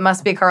post, so it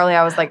must be Carly.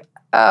 I was like,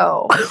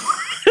 oh.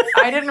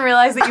 I didn't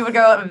realize that you would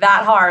go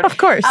that hard. Of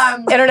course.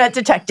 Internet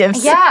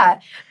detectives. Yeah.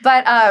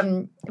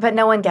 But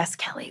no one guessed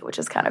Kelly, which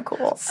is kind of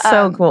cool.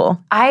 So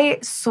cool. I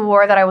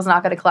swore that I was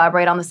not going to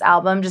collaborate on this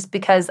album just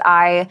because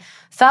I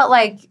felt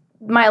like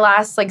my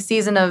last like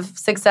season of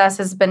success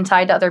has been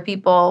tied to other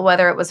people,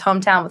 whether it was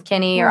Hometown with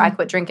Kenny or I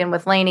Quit Drinking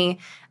with Lainey,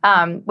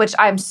 which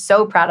I'm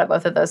so proud of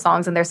both of those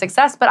songs and their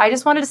success. But I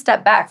just wanted to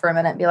step back for a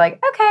minute and be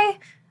like, okay,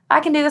 I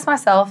can do this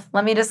myself.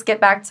 Let me just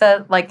get back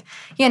to like,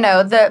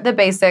 the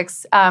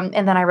basics. And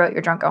then I wrote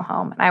Your Drunk Go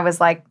Home. And I was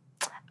like,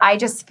 I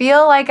just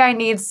feel like I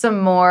need some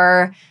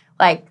more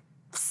like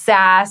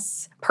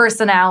sass,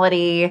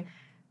 personality,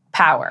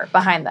 power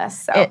behind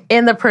this. So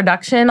in the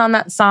production on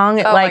that song,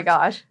 it my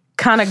gosh.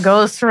 Kind of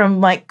goes from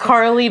like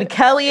Carly to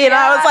Kelly, and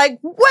I was like,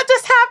 "What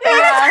just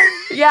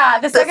happened?" Yeah.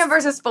 The second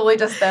verse is fully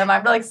just them.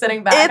 I'm like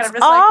sitting back, and I'm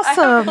just awesome. like,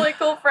 I have really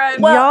cool friends.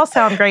 Y'all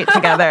sound great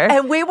together.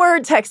 And we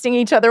were texting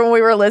each other when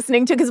we were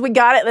listening to, because we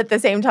got it at the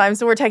same time.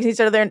 So we're texting each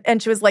other,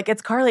 and she was like,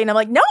 "It's Carly," and I'm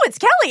like, "No, it's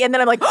Kelly." And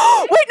then I'm like,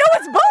 "Oh, wait, no,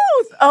 it's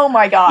both." Oh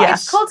my gosh,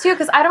 It's cool too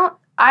because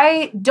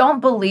I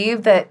don't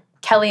believe that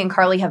Kelly and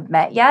Carly have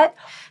met yet.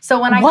 So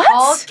when I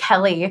called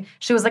Kelly,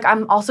 she was like,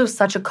 I'm also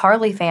such a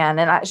Carly fan.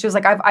 And she was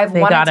like, I've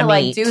wanted to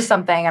like do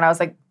something. And I was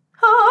like,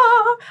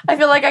 I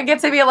feel like I get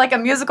to be like a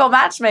musical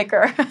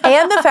matchmaker.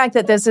 And the fact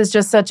that this is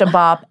just such a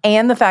bop,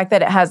 and the fact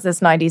that it has this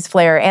 90s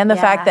flair, and the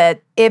fact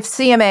that if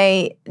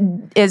CMA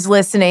is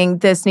listening,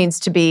 this needs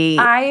to be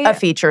a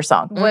feature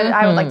song.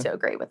 I would like to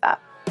agree with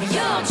that. You're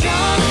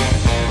drunk,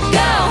 go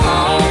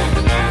home.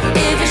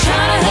 If you're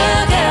trying to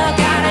hook up,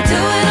 gotta do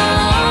it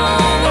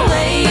alone. The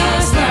way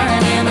you're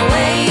slurring and the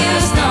way you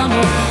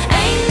stumble,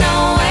 ain't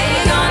no way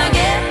you're gonna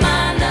get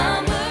my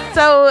number.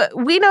 So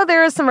we know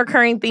there are some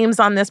recurring themes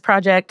on this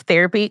project.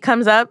 Therapy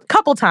comes up a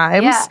couple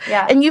times.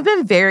 Yeah. And you've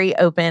been very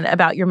open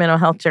about your mental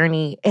health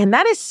journey. And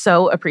that is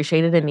so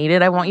appreciated and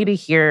needed. I want you to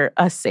hear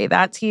us say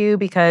that to you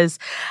because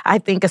I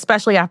think,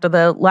 especially after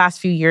the last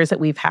few years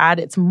that we've had,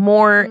 it's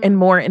more and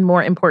more and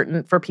more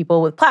important for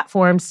people with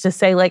platforms to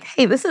say, like,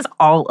 hey, this is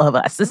all of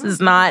us. This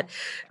is not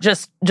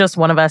just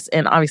one of us.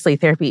 And obviously,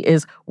 therapy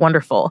is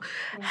wonderful.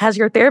 Has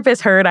your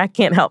therapist heard I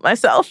can't help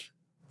myself?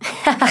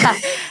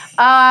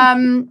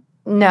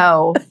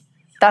 No.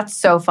 That's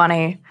so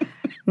funny.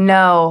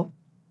 No.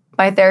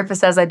 My therapist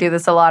says I do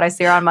this a lot. I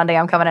see her on Monday.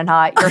 I'm coming in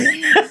hot.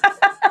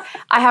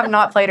 I have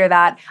not played her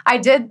that. I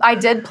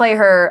did play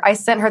her. I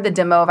sent her the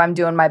demo of I'm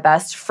Doing My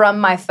Best from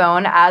my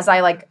phone as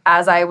I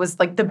was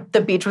like,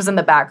 the beach was in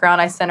the background.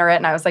 I sent her it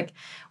and I was like,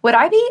 would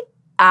I be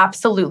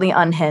absolutely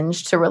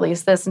unhinged to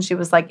release this? And she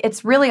was like,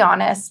 it's really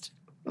honest.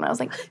 And I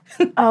was like,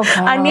 oh, God.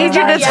 I need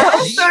you to tell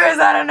me. Or is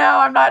that a no?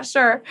 I'm not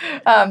sure.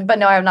 But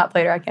no, I have not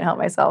played her. I can't help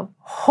myself.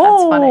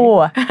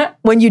 Oh. That's funny.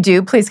 When you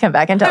do, please come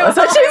back and tell us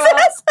what she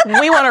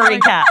says. We want to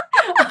recap.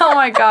 Oh,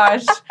 my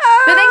gosh. But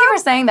thank you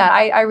for saying that.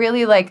 I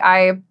really,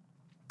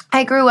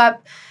 I grew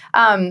up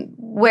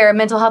where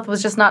mental health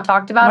was just not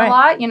talked about a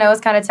lot. You know,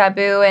 it's kind of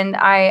taboo. And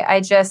I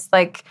just,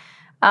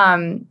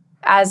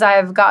 as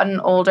I've gotten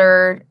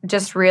older,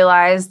 just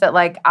realized that,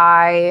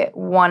 I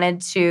wanted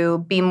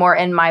to be more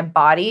in my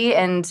body.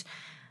 And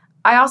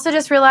I also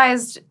just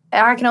realized,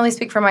 and I can only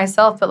speak for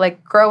myself,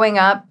 but, growing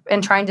up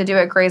and trying to do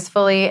it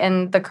gracefully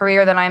in the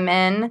career that I'm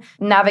in,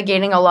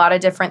 navigating a lot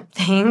of different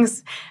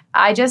things,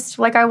 I just,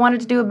 I wanted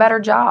to do a better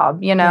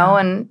job, you know,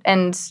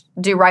 and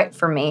do right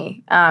for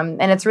me.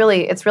 And it's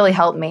really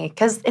helped me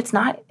because it's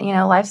not,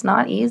 life's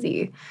not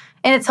easy.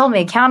 And it's held me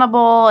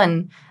accountable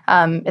and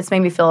it's made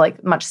me feel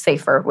much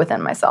safer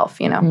within myself,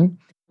 you know. Mm-hmm.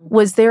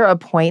 Was there a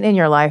point in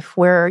your life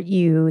where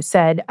you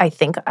said, I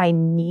think I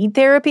need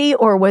therapy?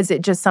 Or was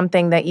it just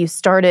something that you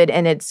started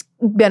and it's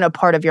been a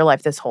part of your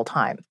life this whole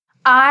time?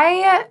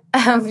 You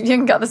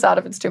can cut this out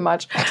if it's too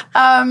much.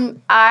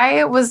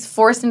 I was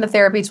forced into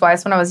therapy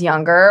twice when I was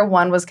younger.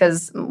 One was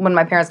because when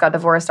my parents got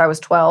divorced, I was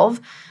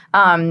 12.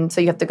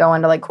 So you have to go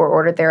into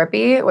court-ordered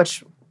therapy,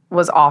 which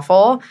was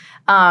awful.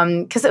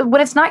 Because when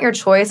it's not your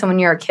choice and when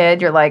you're a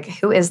kid, you're like,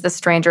 who is this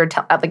stranger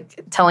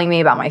telling me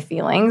about my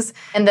feelings?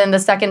 And then the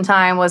second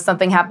time was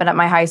something happened at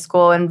my high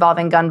school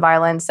involving gun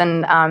violence,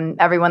 and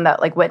everyone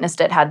that witnessed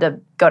it had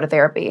to go to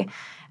therapy.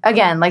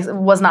 Again, it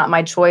was not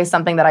my choice,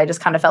 something that I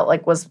just kind of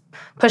felt was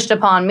pushed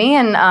upon me.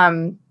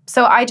 And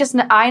so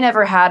I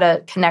never had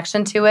a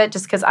connection to it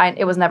just because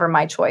it was never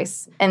my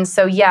choice. And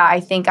so, yeah, I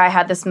think I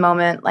had this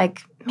moment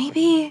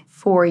maybe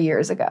 4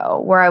 years ago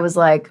where I was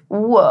like,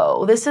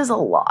 whoa, this is a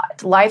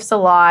lot. Life's a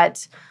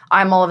lot.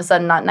 I'm all of a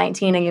sudden not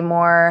 19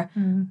 anymore,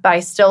 but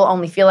I still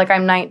only feel like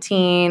I'm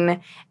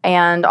 19.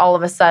 And all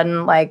of a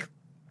sudden,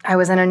 I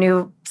was in a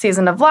new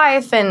season of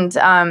life and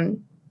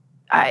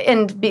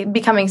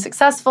becoming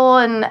successful.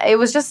 And it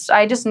was just,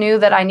 I just knew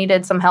that I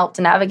needed some help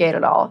to navigate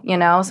it all, you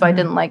know? So I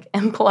didn't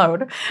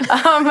implode.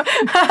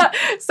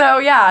 So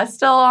yeah,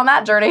 still on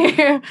that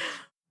journey.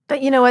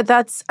 But you know what?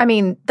 That's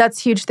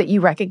huge that you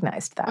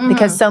recognized that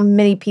because so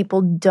many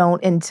people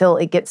don't until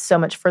it gets so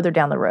much further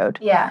down the road.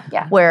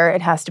 Yeah. Where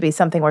it has to be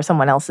something where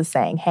someone else is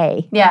saying,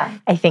 hey,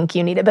 I think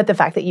you need it. But the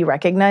fact that you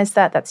recognize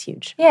that's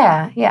huge.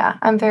 Yeah.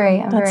 I'm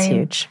very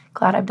huge.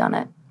 Glad I've done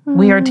it.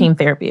 We are team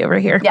therapy over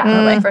here.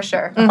 Yeah, for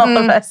sure. All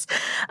of us.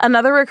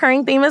 Another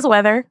recurring theme is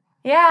weather.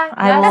 Yeah.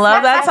 I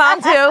love that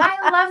song too.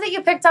 I love that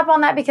you picked up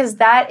on that because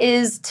that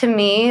is, to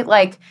me,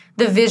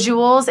 the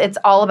visuals, it's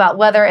all about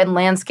weather and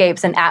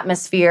landscapes and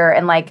atmosphere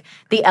and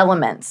the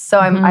elements. So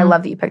I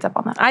love that you picked up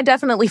on that. I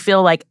definitely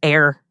feel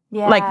air.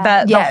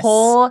 Yeah. The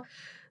whole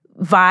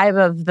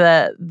vibe of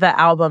the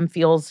album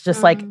feels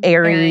just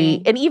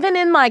airy. And even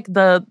in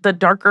the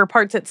darker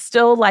parts, it's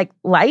still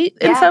light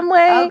in some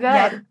way. Oh,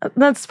 good.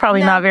 That's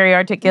probably not very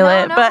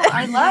articulate. No, but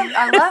I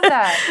love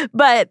that.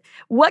 But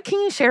what can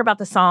you share about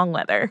the song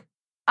Weather?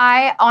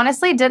 I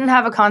honestly didn't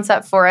have a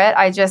concept for it.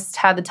 I just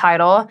had the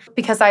title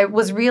because I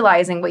was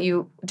realizing what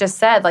you just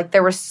said.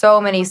 There were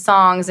so many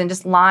songs and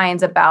just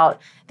lines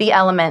about the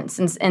elements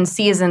and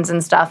seasons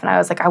and stuff. And I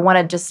was like, I want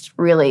to just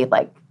really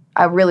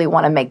I really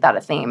want to make that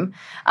a theme.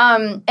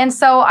 And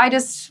so I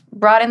just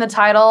brought in the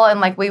title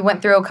and we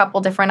went through a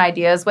couple different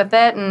ideas with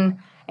it and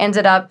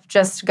ended up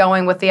just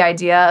going with the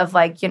idea of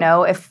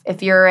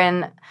if you're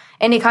in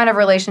any kind of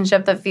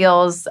relationship that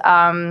feels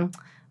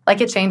like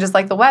it changes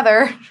like the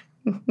weather,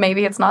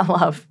 maybe it's not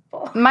love.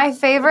 My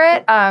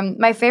favorite,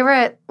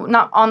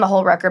 not on the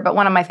whole record, but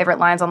one of my favorite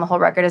lines on the whole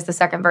record is the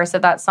second verse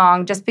of that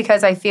song, just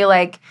because I feel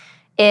like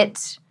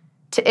it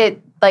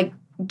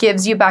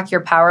gives you back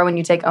your power when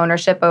you take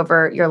ownership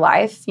over your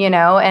life, you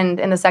know? And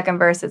in the second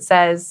verse, it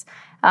says,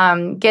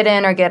 get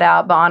in or get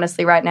out, but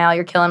honestly, right now,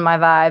 you're killing my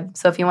vibe.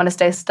 So if you want to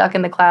stay stuck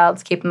in the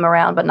clouds, keep them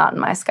around, but not in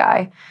my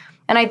sky.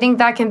 And I think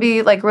that can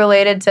be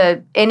related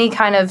to any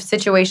kind of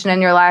situation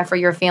in your life where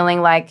you're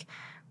feeling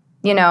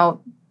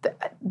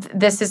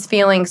this is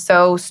feeling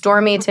so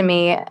stormy to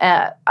me,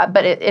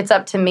 but it's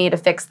up to me to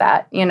fix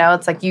that. You know,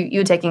 it's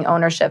you taking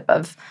ownership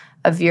of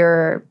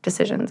your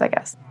decisions, I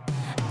guess.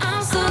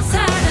 I'm so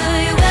tired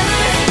of your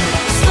weather.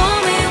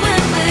 Stormy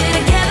when we're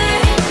together.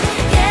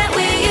 Yeah,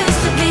 we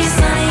used to be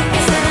sunny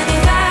in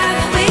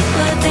 75. We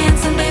were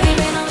dancing, baby,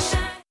 rain on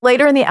shine.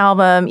 Later in the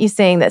album, you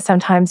sing that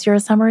sometimes you're a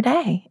summer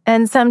day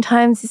and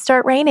sometimes you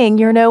start raining.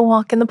 You're no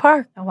walk in the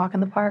park. No walk in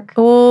the park.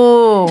 Ooh,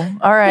 all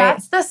right.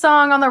 That's the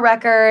song on the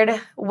record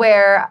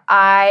where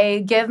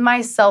I give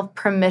myself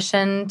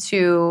permission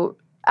to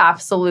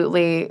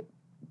absolutely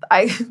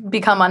I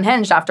become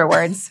unhinged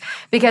afterwards.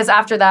 Because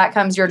after that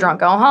comes You're Drunk,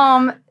 Go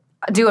Home,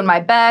 Doing My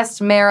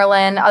Best,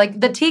 Marilyn. Like,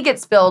 the tea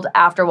gets spilled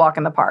after Walk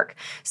in the Park.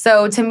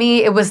 So to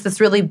me, it was this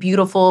really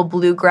beautiful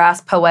bluegrass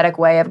poetic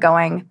way of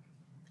going,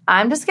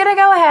 I'm just going to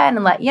go ahead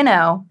and let you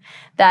know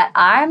that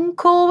I'm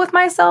cool with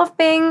myself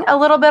being a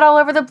little bit all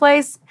over the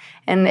place.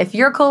 And if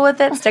you're cool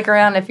with it, stick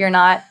around. If you're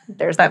not,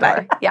 there's the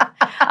door. Yeah.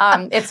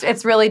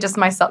 It's really just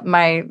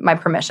my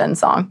permission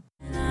song.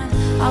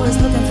 Always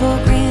looking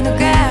for greener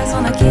grass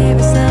on a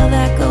carousel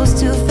that goes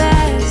too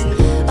fast.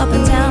 Up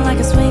and down like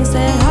a swing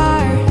set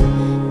hard.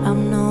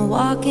 I'm no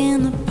walk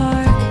in the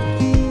park.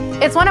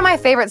 It's one of my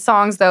favorite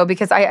songs, though,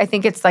 because I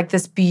think it's like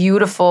this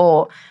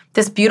beautiful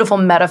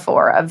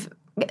metaphor of.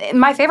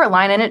 My favorite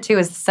line in it, too,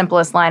 is the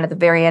simplest line at the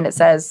very end. It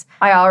says,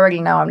 I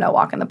already know I'm no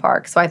walk in the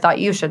park, so I thought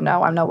you should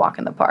know I'm no walk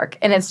in the park.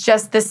 And it's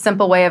just this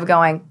simple way of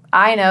going,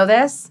 I know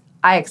this.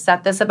 I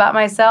accept this about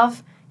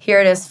myself. Here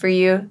it is for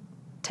you.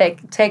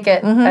 Take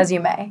it as you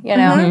may, you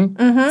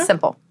know?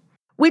 Simple.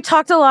 We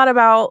talked a lot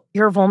about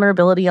your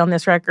vulnerability on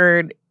this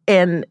record.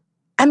 And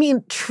I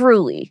mean,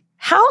 truly,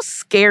 how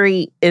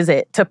scary is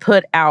it to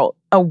put out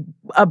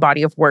a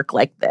body of work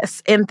like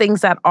this and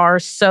things that are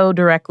so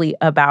directly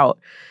about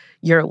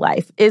your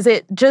life? Is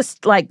it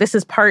just like, this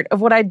is part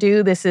of what I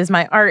do, this is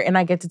my art, and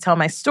I get to tell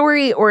my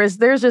story? Or is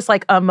there just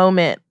like a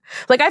moment?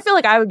 Like, I feel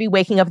like I would be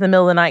waking up in the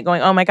middle of the night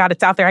going, oh my God,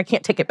 it's out there, I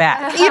can't take it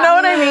back. You know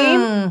what I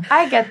mean?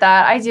 I get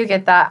that. I do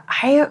get that.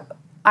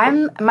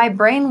 My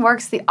brain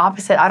works the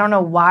opposite. I don't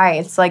know why.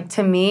 It's like,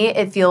 to me,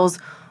 it feels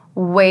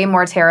way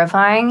more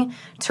terrifying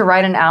to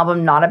write an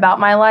album not about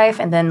my life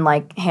and then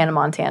like Hannah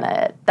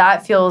Montana it.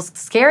 That feels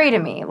scary to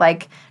me.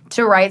 Like,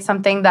 to write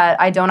something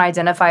that I don't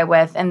identify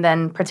with and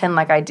then pretend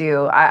like I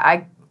do.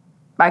 I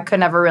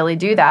could never really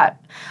do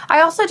that.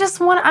 I also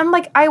just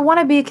I want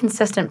to be a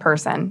consistent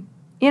person.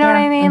 You know what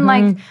I mean?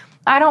 Like,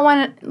 I don't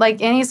want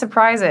like any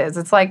surprises.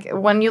 It's like,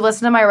 when you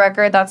listen to my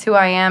record, that's who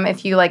I am.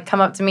 If you like come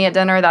up to me at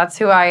dinner, that's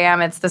who I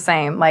am. It's the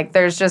same. Like,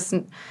 I'm just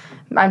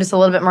a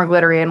little bit more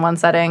glittery in one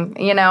setting.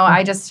 You know,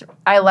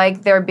 I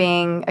like there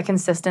being a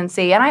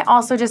consistency. And I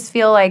also just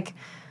feel like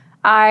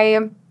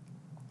I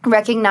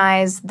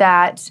recognize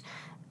that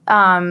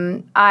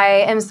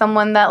I am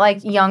someone that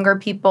like younger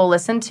people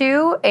listen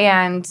to,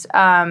 and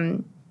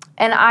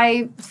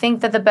I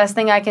think that the best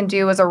thing I can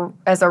do as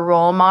a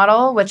role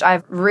model, which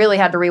I've really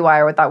had to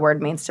rewire what that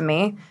word means to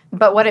me.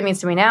 But what it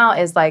means to me now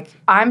is like,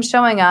 I'm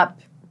showing up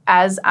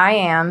as I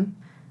am,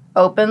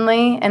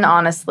 openly and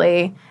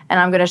honestly, and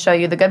I'm going to show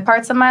you the good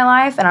parts of my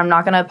life, and I'm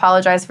not going to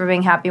apologize for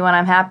being happy when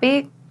I'm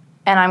happy.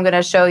 And I'm going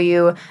to show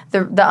you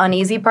the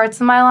uneasy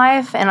parts of my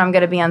life, and I'm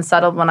going to be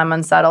unsettled when I'm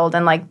unsettled.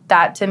 And like,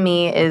 that to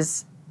me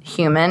is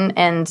human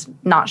and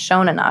not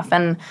shown enough.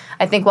 And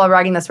I think while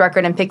writing this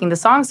record and picking the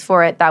songs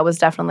for it, that was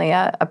definitely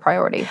a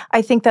priority.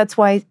 I think that's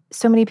why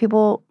so many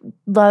people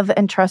love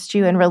and trust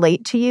you and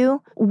relate to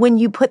you. When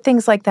you put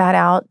things like that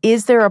out,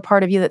 is there a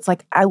part of you that's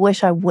like, I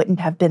wish I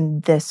wouldn't have been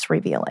this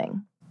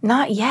revealing?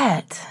 Not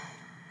yet.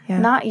 Yeah.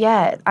 Not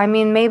yet. I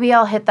mean, maybe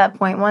I'll hit that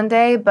point one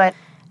day, but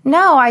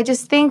no, I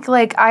just think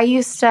like I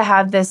used to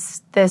have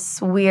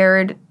this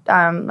weird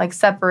like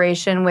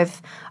separation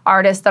with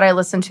artists that I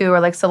listen to, or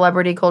like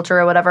celebrity culture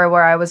or whatever,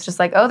 where I was just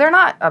like, oh, they're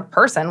not a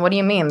person. What do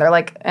you mean? They're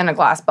like in a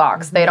glass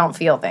box. They don't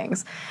feel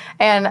things.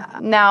 And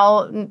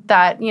now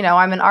that, you know,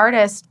 I'm an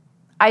artist,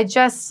 I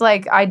just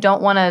like, I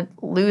don't want to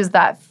lose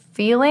that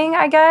feeling,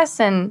 I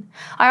guess. And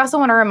I also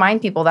want to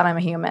remind people that I'm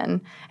a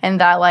human and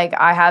that like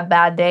I have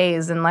bad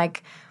days, and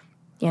like,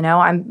 you know,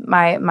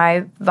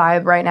 my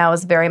vibe right now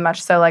is very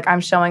much so like I'm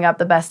showing up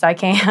the best I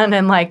can,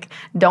 and like,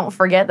 don't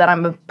forget that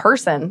I'm a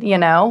person, you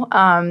know?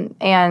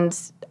 And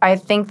I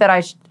think that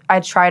I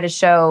try to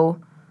show,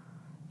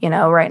 you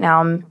know, right now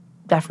I'm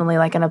definitely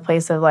like in a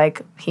place of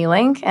like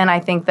healing. And I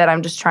think that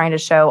I'm just trying to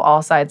show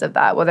all sides of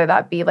that, whether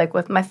that be like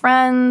with my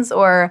friends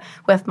or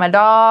with my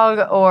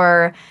dog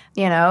or,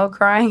 you know,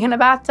 crying in a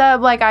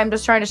bathtub. Like, I'm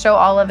just trying to show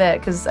all of it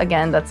because,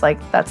 again, that's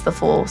the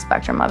full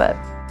spectrum of it.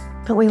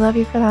 But we love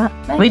you for that.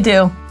 Thanks. We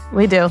do.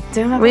 We do.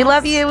 We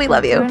love you. We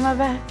love you. Doing my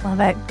best. Love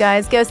it.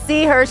 Guys, go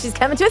see her. She's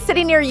coming to a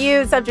city near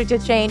you. Subject to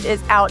Change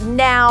is out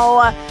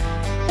now.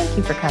 Thank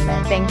you for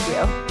coming. Thank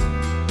you.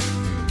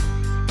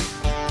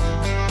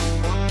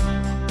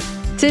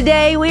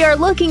 Today, we are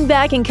looking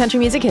back in country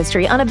music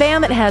history on a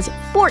band that has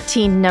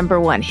 14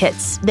 #1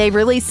 hits. They've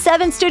released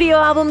 7 studio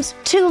albums,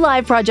 2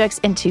 live projects,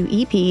 and 2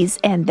 EPs,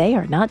 and they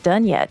are not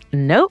done yet.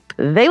 Nope.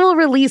 They will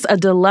release a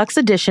deluxe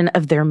edition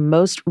of their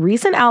most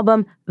recent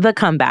album, The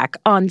Comeback,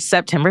 on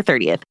September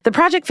 30th. The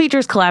project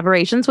features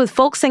collaborations with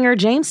folk singer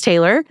James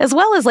Taylor, as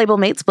well as label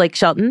mates Blake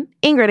Shelton,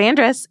 Ingrid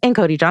Andress, and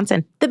Cody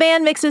Johnson. The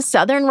band mixes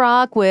Southern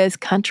rock with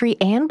country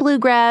and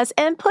bluegrass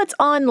and puts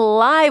on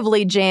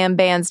lively jam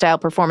band-style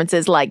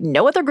performances like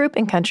no other group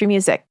in country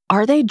music.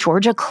 Are they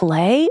Georgia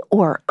clay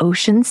or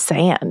ocean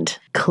sand?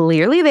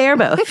 Clearly they are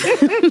both.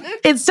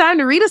 It's time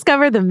to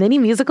rediscover the many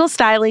musical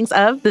stylings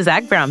of the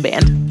Zac Brown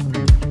Band.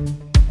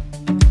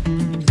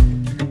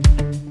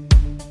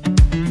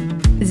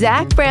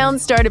 Zac Brown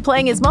started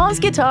playing his mom's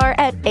guitar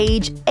at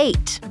age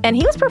 8, and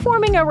he was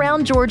performing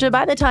around Georgia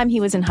by the time he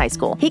was in high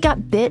school. He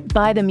got bit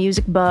by the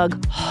music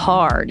bug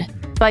hard.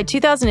 By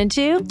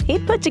 2002,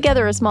 he'd put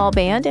together a small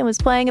band and was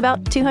playing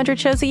about 200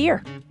 shows a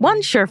year.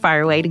 One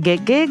surefire way to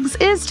get gigs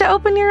is to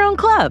open your own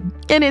club.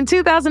 And in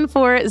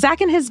 2004,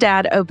 Zac and his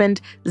dad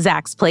opened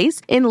Zac's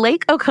Place in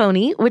Lake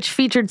Oconee, which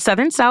featured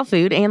Southern-style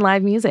food and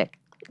live music.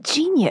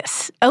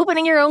 Genius.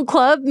 Opening your own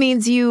club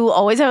means you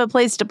always have a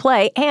place to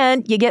play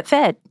and you get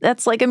fed.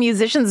 That's like a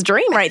musician's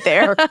dream right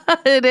there.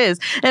 It is.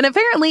 And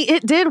apparently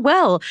it did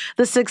well.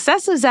 The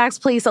success of Zac's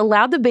Place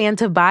allowed the band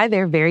to buy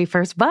their very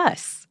first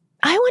bus.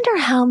 I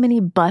wonder how many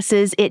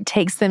buses it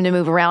takes them to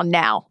move around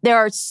now. There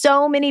are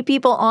so many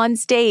people on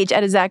stage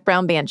at a Zac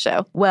Brown Band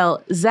show.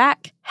 Well,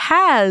 Zac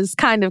has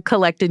kind of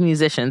collected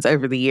musicians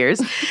over the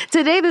years.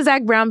 Today, the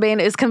Zac Brown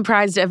Band is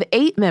comprised of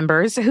 8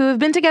 members who have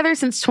been together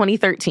since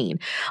 2013.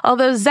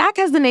 Although Zac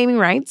has the naming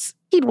rights,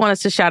 he'd want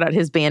us to shout out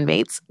his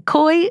bandmates,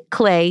 Coy,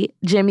 Clay,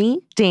 Jimmy,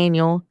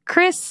 Daniel,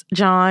 Chris,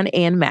 John,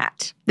 and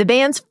Matt. The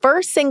band's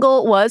first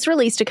single was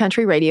released to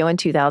country radio in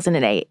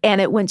 2008, and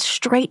it went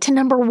straight to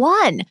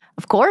 #1.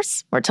 Of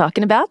course, we're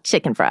talking about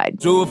Chicken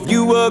Fried. So if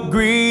you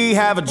agree,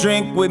 have a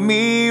drink with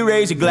me,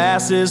 raise your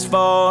glasses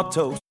for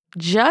toast.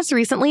 Just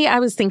recently,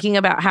 I was thinking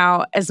about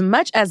how, as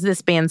much as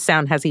this band's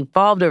sound has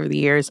evolved over the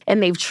years,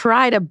 and they've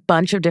tried a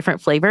bunch of different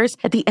flavors,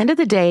 at the end of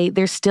the day,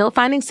 they're still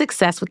finding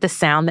success with the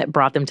sound that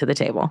brought them to the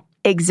table.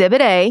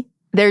 Exhibit A,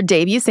 their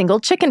debut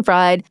single, Chicken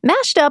Fried,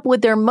 mashed up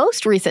with their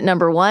most recent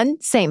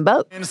 #1, Same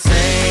Boat. In the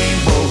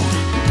same boat,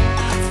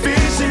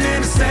 fishing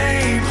in the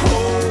same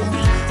hole,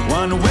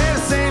 wonder where the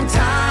same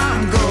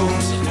time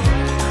goes,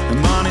 and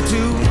money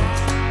too,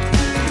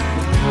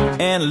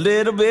 and a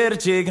little bit of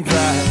chicken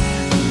fried.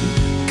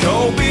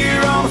 Cold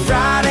beer on a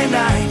Friday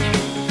night,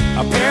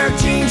 a pair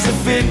of jeans that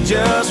fit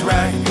just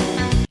right.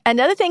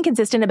 Another thing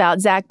consistent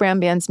about Zac Brown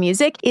Band's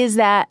music is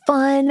that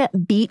fun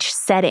beach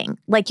setting,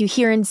 like you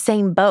hear in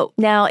Same Boat.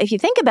 Now, if you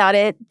think about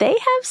it, they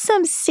have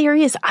some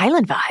serious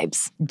island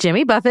vibes.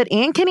 Jimmy Buffett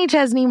and Kenny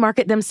Chesney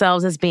market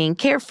themselves as being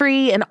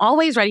carefree and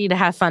always ready to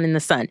have fun in the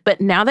sun.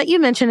 But now that you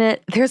mention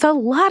it, there's a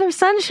lot of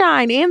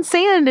sunshine and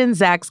sand in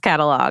Zac's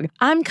catalog.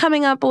 I'm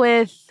coming up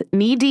with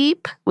Knee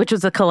Deep, which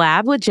was a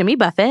collab with Jimmy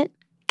Buffett,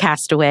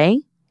 Castaway,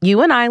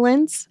 You and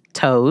Islands,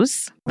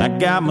 Toes. I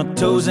got my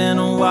toes in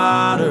the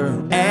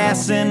water,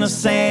 ass in the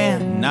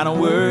sand, not a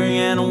worry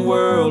in a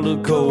world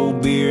of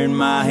cold beer in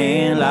my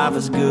hand. Life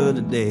is good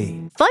today.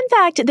 Fun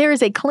fact, there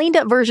is a cleaned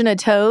up version of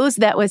Toes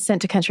that was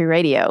sent to country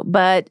radio,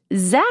 but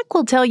Zac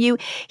will tell you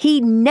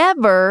he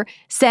never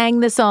sang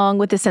the song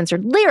with the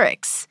censored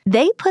lyrics.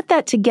 They put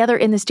that together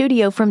in the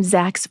studio from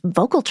Zac's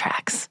vocal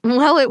tracks.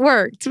 Well, it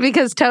worked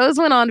because Toes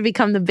went on to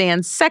become the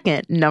band's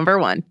second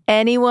 #1.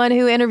 Anyone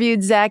who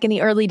interviewed Zac in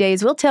the early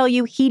days will tell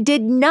you he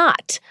did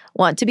not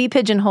want to be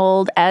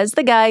pigeonholed as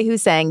the guy who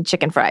sang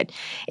Chicken Fried.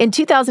 In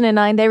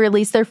 2009, they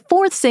released their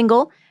 4th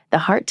single, the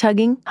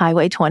heart-tugging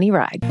Highway 20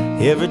 Ride.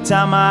 Every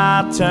time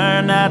I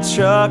turn that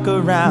truck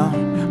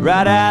around,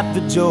 right at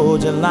the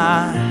Georgia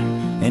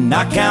line, and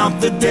I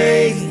count the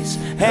days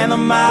and the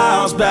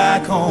miles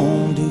back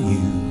home to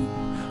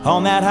you,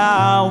 on that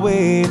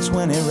Highway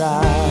 20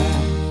 ride.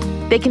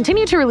 They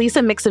continue to release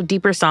a mix of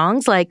deeper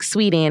songs like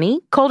Sweet Annie,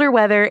 Colder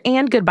Weather,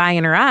 and Goodbye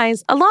in Her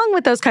Eyes, along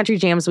with those country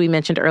jams we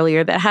mentioned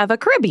earlier that have a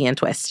Caribbean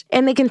twist.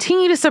 And they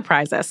continue to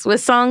surprise us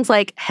with songs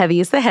like Heavy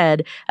as the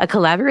Head, a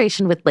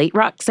collaboration with late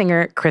rock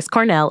singer Chris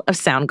Cornell of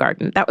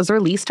Soundgarden that was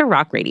released to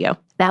rock radio.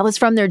 That was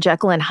from their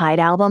Jekyll and Hyde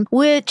album,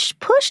 which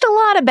pushed a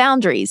lot of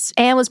boundaries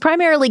and was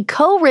primarily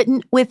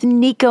co-written with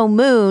Nico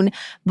Moon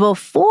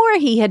before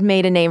he had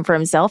made a name for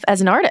himself as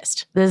an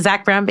artist. The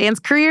Zac Brown Band's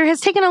career has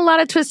taken a lot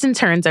of twists and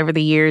turns over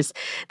the years.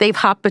 They've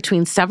hopped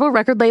between several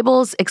record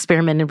labels,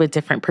 experimented with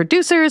different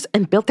producers,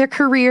 and built their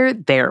career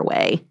their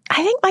way.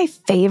 I think my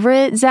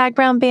favorite Zac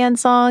Brown Band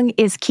song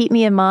is Keep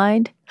Me in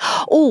Mind.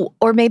 Oh,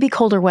 or maybe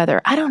Colder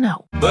Weather. I don't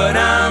know. But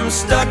I'm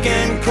stuck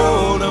in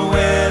colder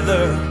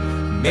weather.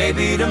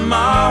 Maybe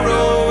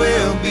tomorrow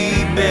will be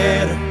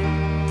better.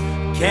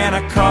 Can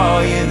I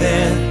call you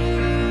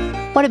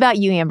then? What about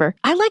you, Amber?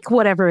 I like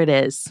whatever it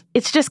is.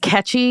 It's just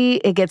catchy.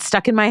 It gets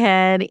stuck in my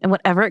head. And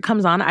whatever it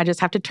comes on, I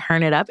just have to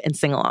turn it up and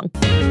sing along.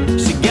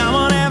 She got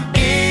one of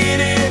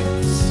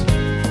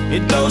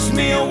it blows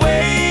me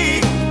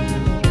away.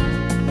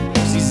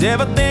 She's It's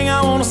everything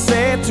I want to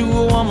say to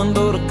a woman,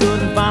 but I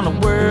couldn't find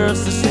the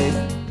words to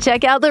say.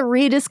 Check out the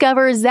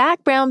Rediscover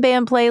Zac Brown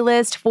Band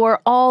playlist for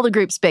all the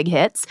group's big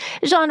hits,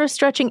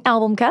 genre-stretching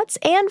album cuts,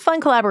 and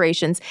fun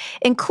collaborations,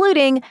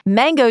 including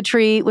Mango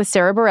Tree with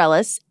Sarah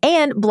Bareilles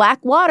and Black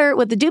Water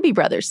with the Doobie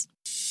Brothers.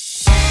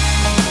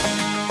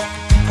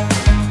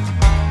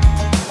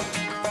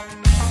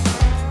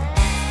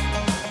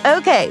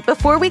 Okay,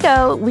 before we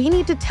go, we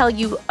need to tell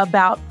you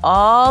about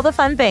all the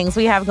fun things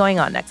we have going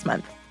on next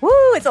month. Woo,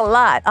 it's a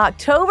lot.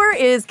 October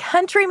is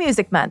Country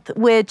Music Month,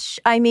 which,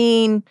 I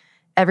mean,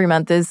 every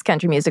month is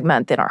Country Music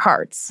Month in our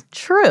hearts.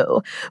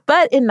 True.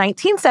 But in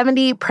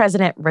 1970,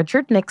 President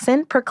Richard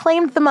Nixon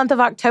proclaimed the month of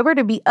October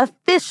to be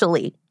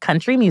officially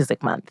Country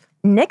Music Month.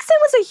 Nixon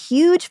was a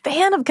huge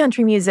fan of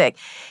country music.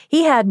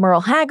 He had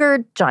Merle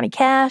Haggard, Johnny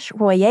Cash,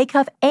 Roy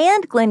Acuff,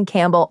 and Glenn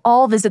Campbell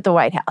all visit the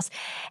White House.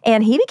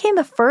 And he became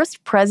the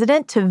first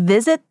president to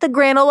visit the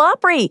Grand Ole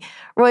Opry.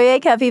 Roy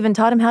Acuff even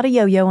taught him how to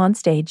yo-yo on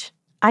stage.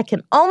 I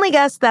can only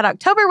guess that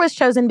October was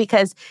chosen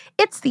because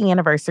it's the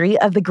anniversary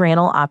of the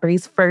Grand Ole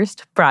Opry's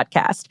first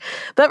broadcast.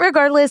 But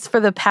regardless, for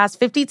the past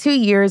 52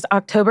 years,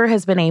 October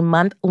has been a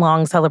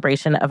month-long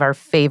celebration of our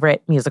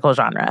favorite musical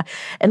genre.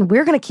 And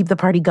we're going to keep the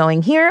party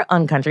going here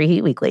on Country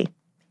Heat Weekly.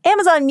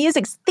 Amazon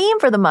Music's theme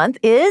for the month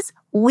is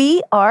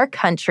We Are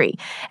Country,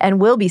 and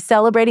we'll be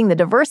celebrating the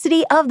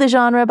diversity of the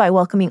genre by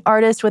welcoming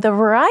artists with a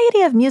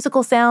variety of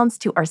musical sounds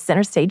to our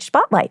center stage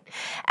spotlight.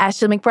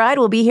 Ashley McBride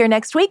will be here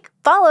next week,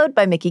 followed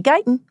by Mickey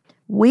Guyton.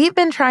 We've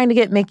been trying to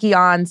get Mickey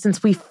on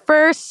since we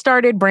first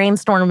started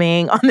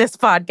brainstorming on this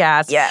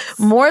podcast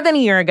more than a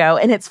year ago,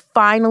 and it's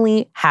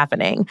finally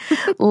happening.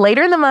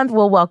 Later in the month,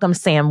 we'll welcome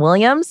Sam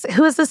Williams,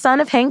 who is the son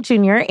of Hank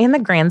Jr. and the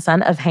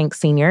grandson of Hank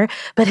Sr.,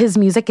 but his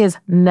music is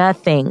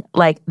nothing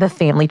like the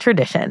family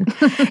tradition.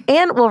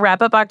 And we'll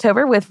wrap up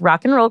October with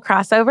rock and roll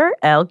crossover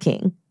Elle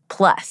King.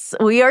 Plus,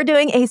 we are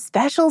doing a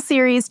special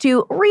series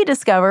to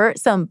rediscover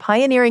some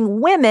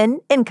pioneering women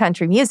in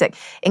country music,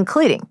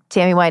 including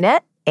Tammy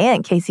Wynette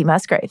and Casey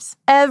Musgraves.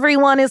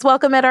 Everyone is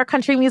welcome at our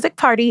country music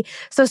party,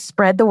 so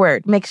spread the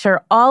word. Make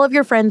sure all of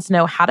your friends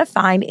know how to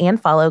find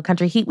and follow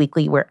Country Heat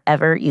Weekly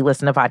wherever you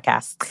listen to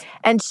podcasts.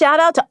 And shout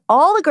out to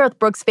all the Garth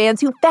Brooks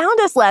fans who found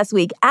us last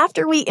week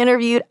after we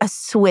interviewed a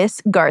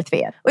Swiss Garth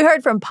fan. We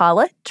heard from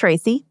Paula,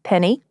 Tracy,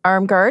 Penny,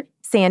 Armgard,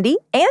 Sandy,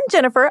 and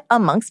Jennifer,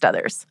 amongst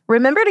others.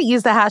 Remember to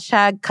use the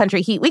hashtag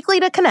Country Heat Weekly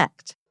to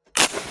connect.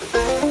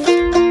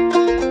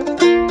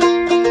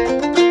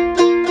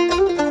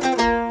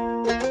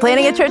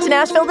 Planning a trip to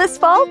Nashville this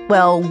fall?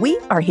 Well, we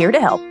are here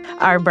to help.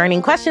 Our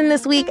burning question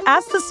this week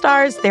asks the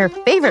stars their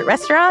favorite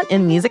restaurant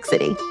in Music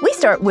City. We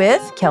start with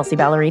Kelsea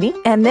Ballerini,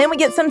 and then we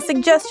get some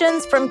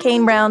suggestions from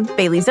Kane Brown,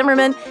 Bailey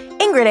Zimmerman,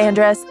 Ingrid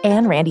Andress,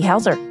 and Randy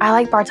Hauser. I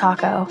like Bar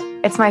Taco.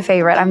 It's my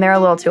favorite. I'm there a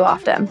little too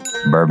often.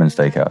 Bourbon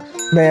Steakhouse.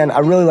 Man, I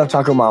really love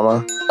Taco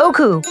Mama.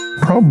 Oku.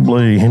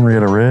 Probably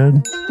Henrietta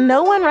Red.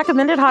 No one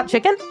recommended hot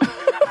chicken?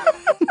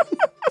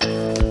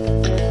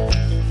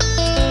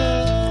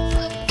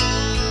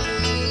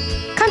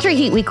 Country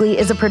Heat Weekly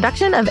is a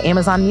production of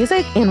Amazon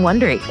Music and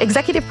Wondery.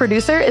 Executive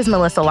producer is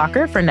Melissa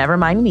Locker for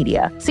Nevermind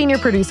Media. Senior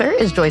producer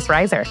is Joyce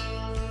Reiser.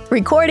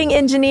 Recording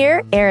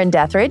engineer, Aaron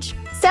Dethridge.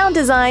 Sound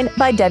design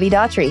by Debbie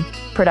Daughtry.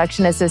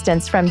 Production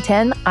assistants from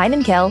Ten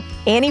Einenkel,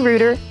 Annie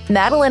Reuter,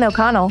 Madeline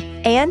O'Connell,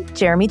 and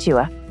Jeremy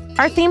Chua.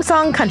 Our theme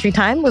song, Country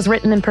Time, was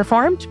written and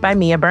performed by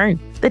Mia Byrne.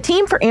 The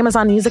team for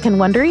Amazon Music and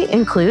Wondery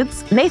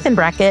includes Nathan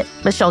Brackett,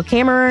 Michelle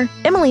Kammerer,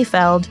 Emily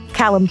Feld,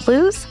 Callum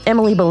Plews,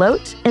 Emily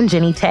Belote, and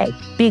Jenny Tay.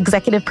 The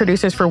executive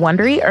producers for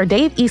Wondery are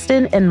Dave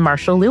Easton and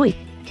Marshall Louie.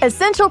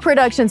 Essential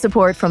production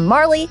support from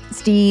Marley,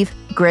 Steve,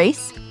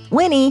 Grace,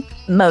 Winnie,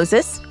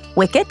 Moses,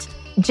 Wicket,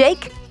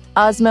 Jake,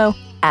 Osmo,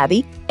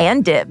 Abby,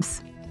 and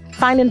Dibs.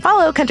 Find and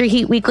follow Country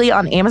Heat Weekly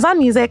on Amazon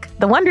Music,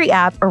 the Wondery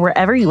app, or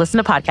wherever you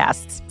listen to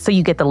podcasts, so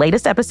you get the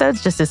latest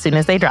episodes just as soon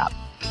as they drop.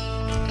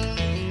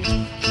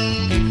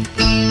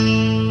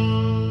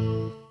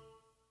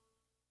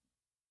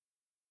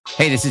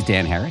 Hey, this is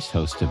Dan Harris,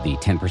 host of the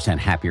 10%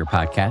 Happier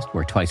podcast,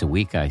 where twice a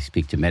week I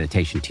speak to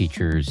meditation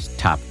teachers,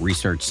 top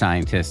research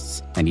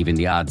scientists, and even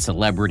the odd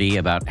celebrity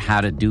about how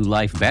to do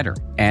life better.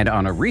 And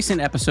on a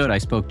recent episode, I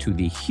spoke to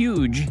the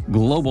huge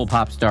global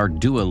pop star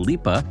Dua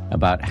Lipa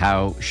about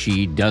how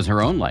she does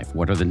her own life.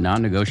 What are the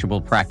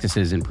non-negotiable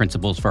practices and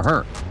principles for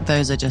her?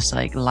 Those are just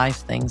like life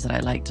things that I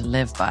like to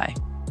live by.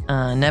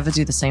 Never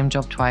do the same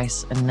job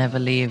twice and never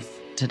leave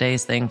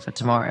today's thing for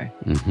tomorrow.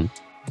 Mm-hmm.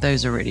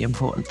 Those are really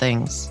important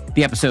things.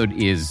 The episode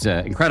is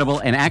incredible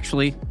and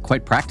actually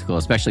quite practical,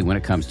 especially when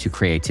it comes to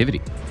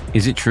creativity.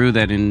 Is it true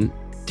that in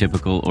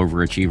typical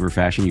overachiever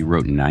fashion, you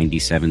wrote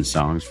 97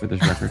 songs for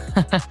this record?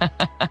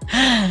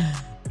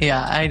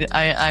 Yeah,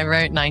 I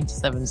wrote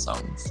 97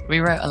 songs. We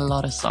wrote a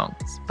lot of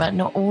songs, but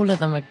not all of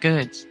them are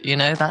good. You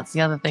know, that's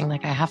the other thing.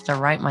 Like, I have to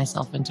write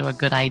myself into a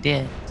good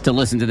idea. To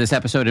listen to this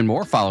episode and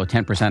more, follow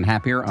 10%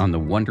 Happier on the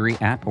Wondery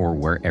app or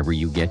wherever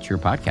you get your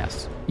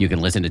podcasts. You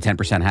can listen to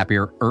 10%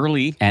 Happier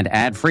early and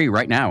ad-free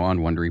right now on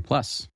Wondery Plus.